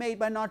we could have made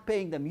by not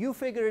paying them. You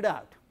figure it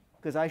out,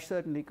 because I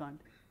certainly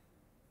can't.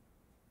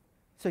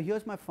 So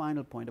here's my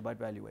final point about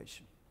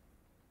valuation.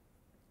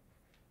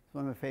 It's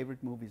one of my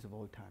favorite movies of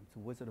all time. It's The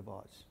Wizard of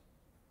Oz.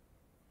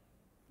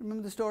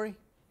 Remember the story?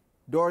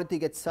 Dorothy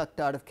gets sucked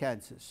out of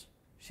Kansas.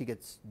 She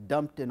gets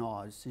dumped in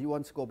Oz. She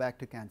wants to go back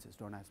to Kansas.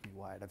 Don't ask me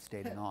why. I've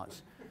stayed in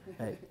Oz.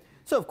 Right.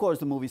 So of course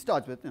the movie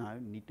starts with, I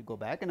need to go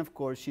back. And of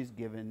course she's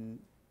given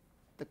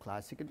the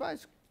classic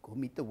advice. Go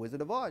meet the Wizard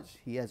of Oz.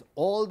 He has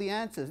all the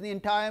answers. And the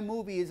entire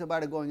movie is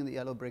about her going on the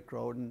yellow brick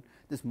road and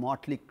this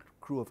motley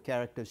crew of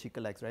characters she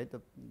collects, right?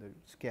 The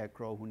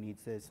scarecrow who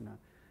needs this, and a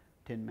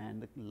tin man,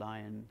 the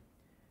lion.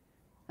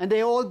 And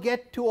they all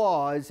get to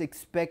Oz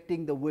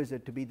expecting the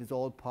wizard to be this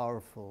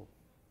all-powerful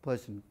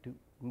person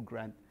who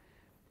grant.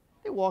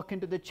 They walk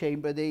into the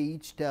chamber, they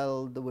each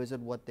tell the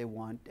wizard what they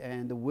want,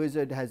 and the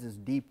wizard has this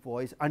deep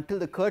voice until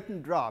the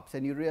curtain drops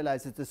and you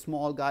realize it's a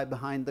small guy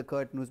behind the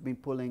curtain who's been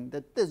pulling,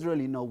 that there's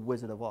really no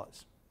Wizard of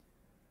Oz.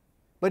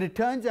 But it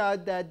turns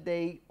out that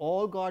they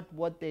all got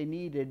what they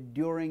needed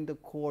during the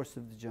course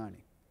of the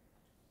journey.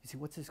 You see,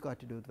 what's this got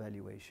to do with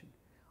valuation?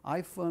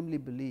 I firmly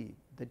believe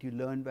that you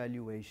learn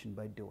valuation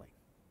by doing.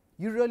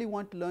 You really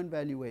want to learn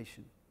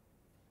valuation.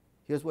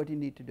 Here's what you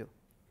need to do.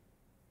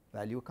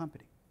 Value a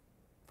company.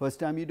 First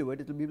time you do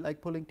it, it'll be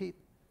like pulling teeth.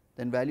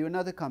 Then value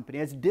another company.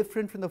 It's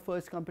different from the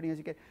first company as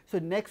you get. So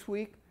next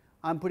week,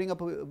 I'm putting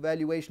up a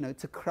valuation.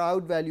 It's a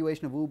crowd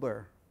valuation of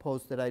Uber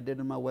post that I did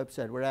on my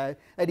website, where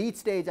at each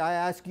stage, I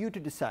ask you to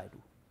decide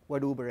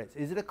what Uber is.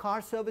 Is it a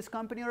car service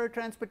company or a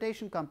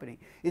transportation company?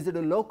 Is it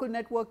a local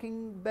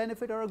networking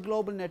benefit or a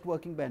global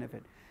networking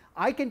benefit?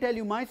 I can tell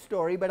you my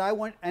story, but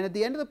and at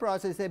the end of the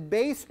process, I say,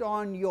 based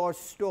on your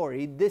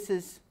story, this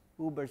is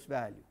Uber's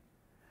value.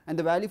 And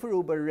the value for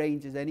Uber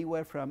ranges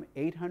anywhere from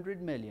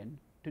 800 million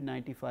to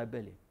 95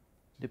 billion,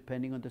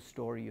 depending on the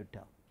story you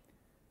tell.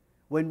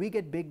 When we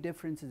get big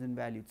differences in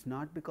value, it's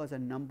not because our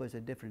numbers are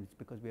different, it's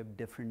because we have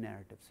different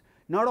narratives.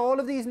 Not all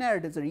of these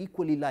narratives are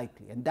equally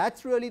likely, and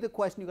that's really the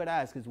question you got to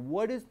ask is,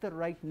 what is the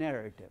right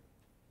narrative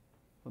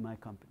for my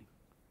company?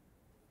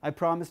 I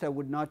promised I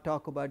would not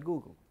talk about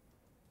Google,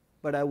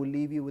 but I will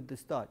leave you with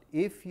this thought.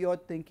 If you're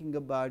thinking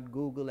about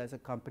Google as a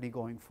company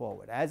going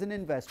forward, as an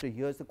investor,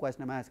 here's the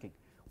question I'm asking.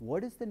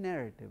 What is the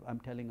narrative I'm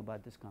telling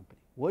about this company?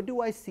 What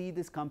do I see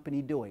this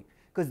company doing?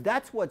 Because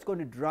that's what's going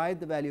to drive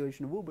the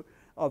valuation of Uber,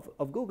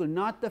 of Google,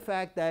 not the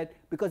fact that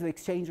because of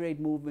exchange rate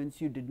movements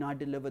you did not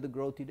deliver the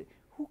growth you did.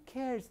 Who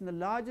cares? In the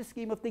larger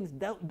scheme of things,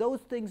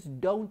 those things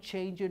don't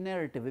change your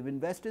narrative. If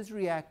investors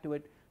react to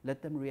it,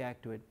 let them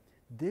react to it.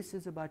 This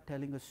is about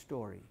telling a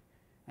story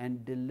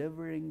and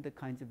delivering the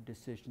kinds of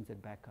decisions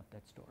that back up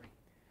that story.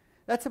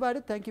 That's about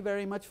it. Thank you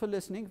very much for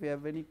listening. If you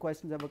have any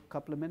questions, I have a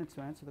couple of minutes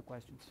to answer the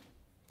questions.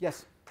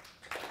 Yes?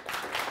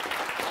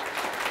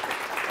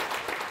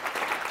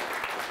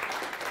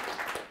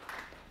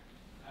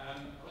 I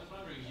was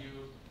wondering,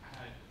 you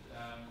had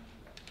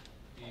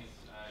these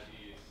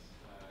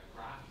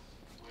graphs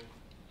with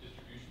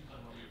distributions on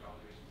what your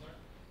valuations are.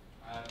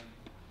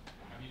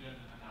 Have you done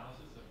an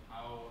analysis of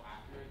how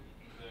accurate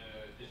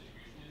the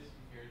distribution is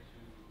compared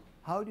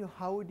to?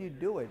 How would you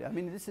do it? I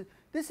mean,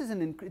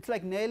 it's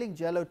like nailing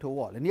Jello to a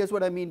wall. And here's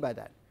what I mean by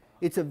that.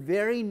 It's a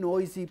very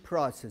noisy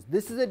process.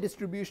 This is a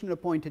distribution at a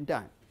point in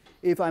time.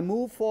 If I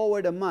move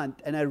forward a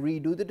month and I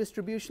redo the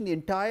distribution, the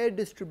entire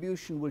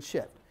distribution will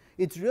shift.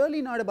 It's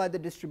really not about the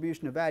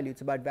distribution of value,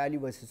 it's about value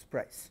versus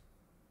price.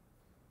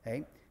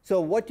 Okay?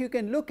 So what you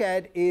can look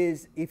at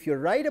is, if you're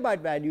right about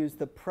value, is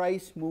the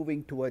price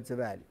moving towards a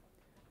value.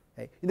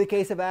 Okay? In the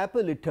case of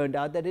Apple, it turned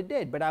out that it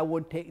did, but I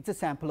would take, it's a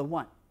sample of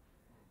one.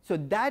 So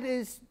that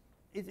is,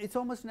 it's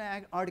almost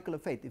an article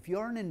of faith. If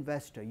you're an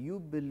investor, you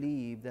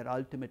believe that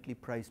ultimately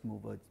price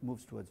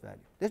moves towards value.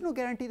 There's no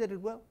guarantee that it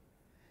will.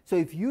 So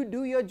if you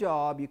do your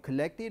job, you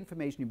collect the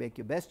information, you make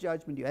your best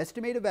judgment, you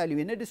estimate a value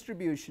in a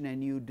distribution,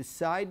 and you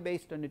decide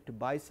based on it to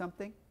buy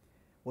something,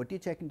 what you're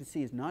checking to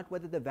see is not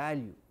whether the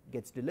value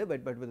gets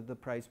delivered, but whether the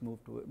price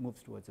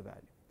moves towards a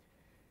value.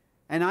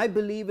 And I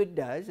believe it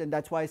does, and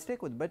that's why I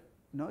stick with it. But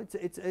no,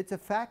 it's a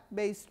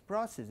fact-based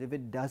process. If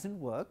it doesn't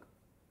work,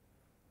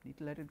 you need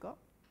to let it go.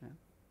 Yeah.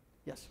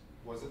 Yes?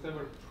 Was it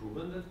ever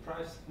proven that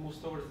price moves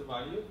towards the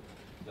value?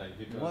 Like,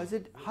 because was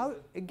it, how,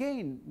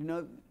 again, you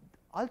know,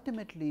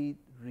 ultimately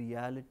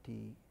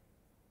reality,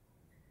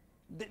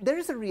 there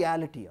is a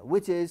reality here,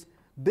 which is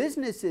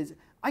businesses,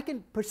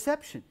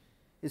 perception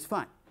is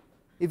fine.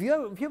 If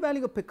you're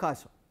valuing a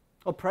Picasso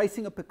or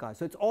pricing a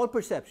Picasso, it's all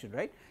perception,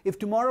 right? If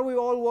tomorrow we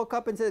all woke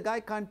up and said the guy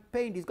can't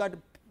paint, he's got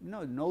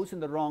nose in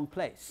the wrong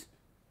place.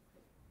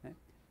 Right?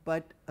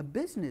 But a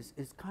business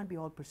can't be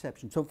all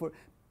perception. So for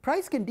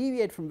price can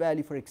deviate from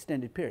value for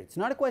extended periods. It's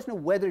not a question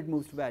of whether it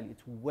moves to value,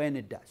 it's when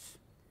it does.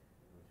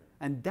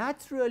 And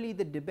that's really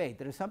the debate.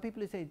 There are some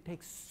people who say it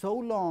takes so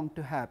long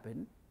to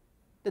happen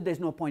that there's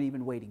no point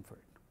even waiting for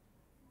it.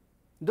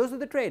 Those are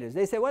the traders.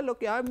 They say, well,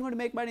 look, I'm going to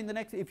make money in the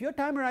next, if your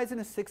time horizon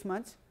is 6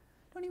 months,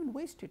 don't even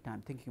waste your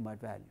time thinking about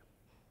value.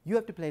 You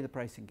have to play the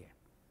pricing game.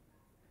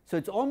 So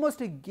it's almost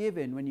a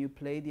given when you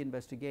play the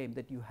investor game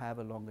that you have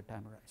a longer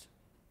time horizon.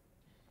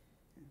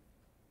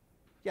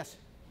 Yes?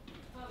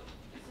 So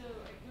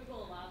at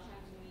Google, a lot of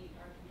times we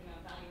are thinking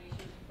about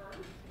valuation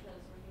first because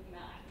we're thinking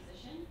about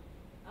acquisition.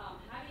 How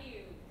do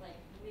you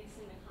mix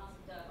in the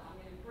concept of I'm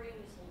going to bring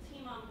this whole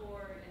team on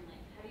board, and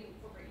how do you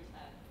incorporate into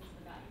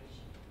the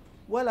valuation?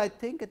 Well, I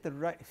think at the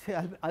right,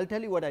 I'll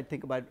tell you what I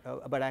think about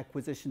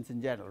acquisitions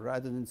in general,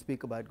 rather than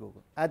speak about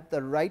Google. At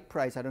the right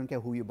price, I don't care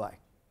who you buy.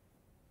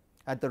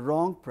 At the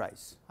wrong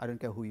price, I don't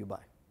care who you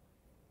buy.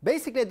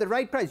 Basically, at the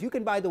right price, you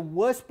can buy the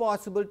worst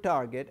possible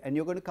target and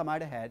you're going to come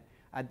out ahead.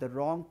 At the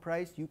wrong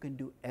price, you can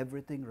do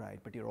everything right,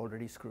 but you're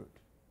already screwed.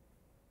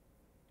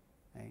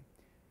 Okay?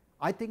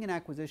 I think in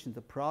acquisitions,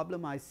 the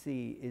problem I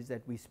see is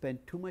that we spend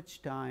too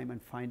much time on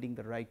finding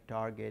the right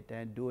target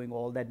and doing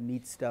all that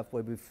neat stuff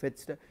where we fit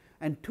stuff,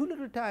 and too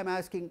little time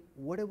asking,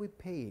 what are we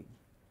paying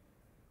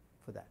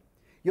for that?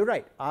 You're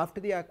right. After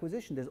the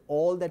acquisition, there's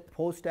all that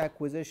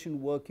post-acquisition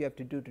work you have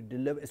to do to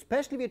deliver,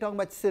 especially if you're talking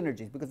about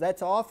synergies, because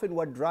that's often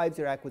what drives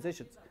your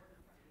acquisitions.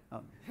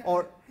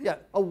 Or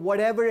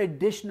whatever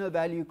additional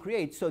value you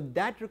create. So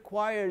that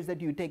requires that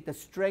you take the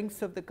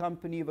strengths of the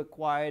company you've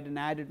acquired and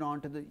add it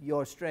on to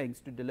your strengths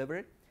to deliver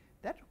it.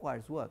 That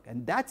requires work.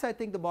 And that's, I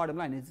think, the bottom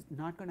line. It's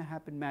not going to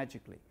happen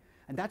magically.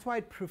 And that's why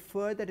I'd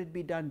prefer that it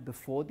be done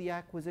before the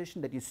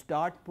acquisition, that you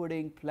start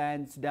putting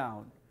plans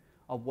down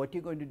of what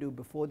you're going to do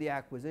before the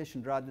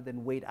acquisition, rather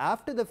than wait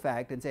after the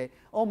fact and say,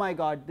 oh my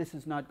God, this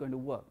is not going to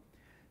work.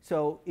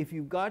 So if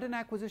you've got an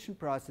acquisition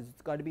process,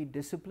 it's got to be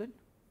disciplined,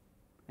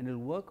 and it'll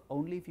work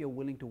only if you're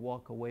willing to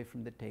walk away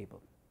from the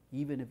table,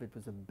 even if it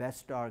was the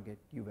best target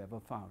you've ever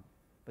found,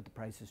 but the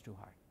price is too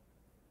high.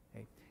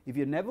 Okay? If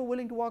you're never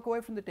willing to walk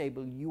away from the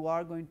table, you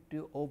are going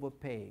to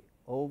overpay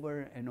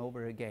over and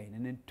over again.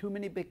 And in too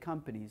many big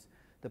companies,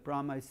 The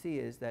problem I see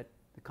is that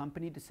the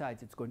company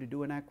decides it's going to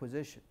do an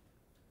acquisition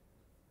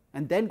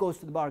and then goes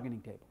to the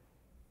bargaining table.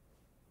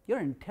 You're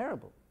in a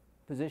terrible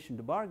position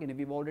to bargain if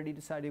you've already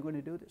decided you're going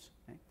to do this.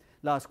 Right?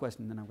 Last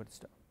question, then I'm going to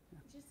stop. Yeah.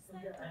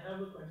 Okay, I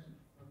have a question.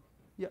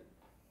 Yeah.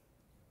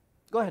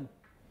 Go ahead.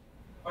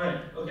 All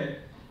right. Okay.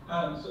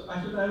 So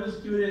Aswath, I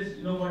was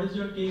curious. What is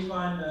your take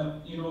on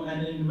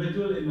an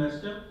individual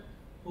investor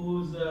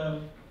who's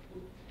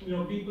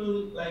people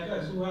like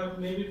us who have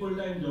maybe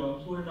full-time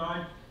jobs, who are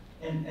not,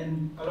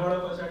 and a lot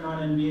of us are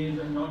not MBAs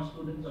and not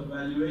students of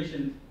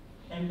valuation,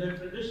 and the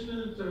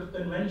traditional sort of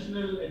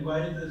conventional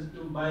advice is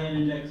to buy an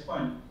index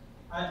fund.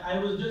 I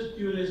was just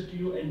curious, do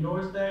you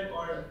endorse that,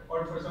 or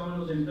for someone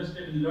who's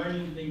interested in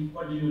learning things,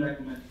 what do you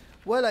recommend?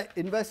 Well,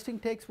 investing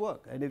takes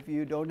work, and if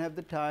you don't have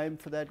the time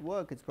for that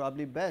work, it's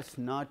probably best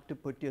not to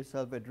put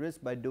yourself at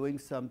risk by doing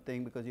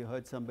something because you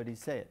heard somebody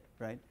say it,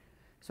 right?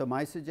 So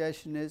my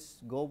suggestion is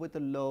go with a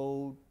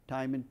low,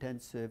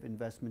 time-intensive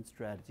investment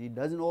strategy. It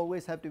doesn't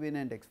always have to be an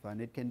index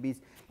fund.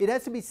 It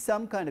has to be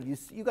some kind of,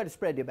 you got to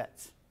spread your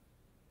bets,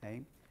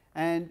 okay?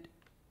 And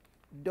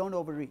don't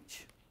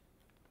overreach.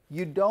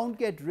 You don't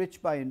get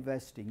rich by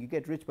investing. You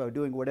get rich by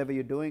doing whatever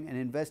you're doing, and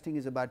investing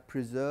is about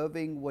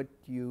preserving what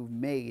you've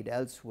made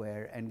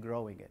elsewhere and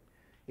growing it.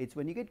 It's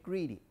when you get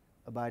greedy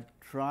about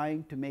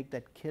trying to make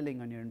that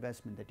killing on your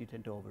investment that you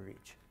tend to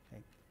overreach.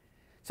 Okay?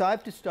 So I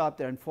have to stop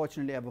there.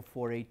 Unfortunately, I have a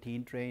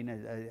 4:18 train.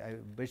 I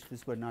wish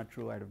this were not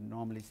true. I'd have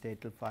normally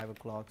stayed till 5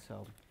 o'clock.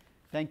 So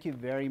thank you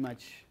very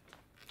much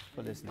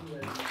for listening.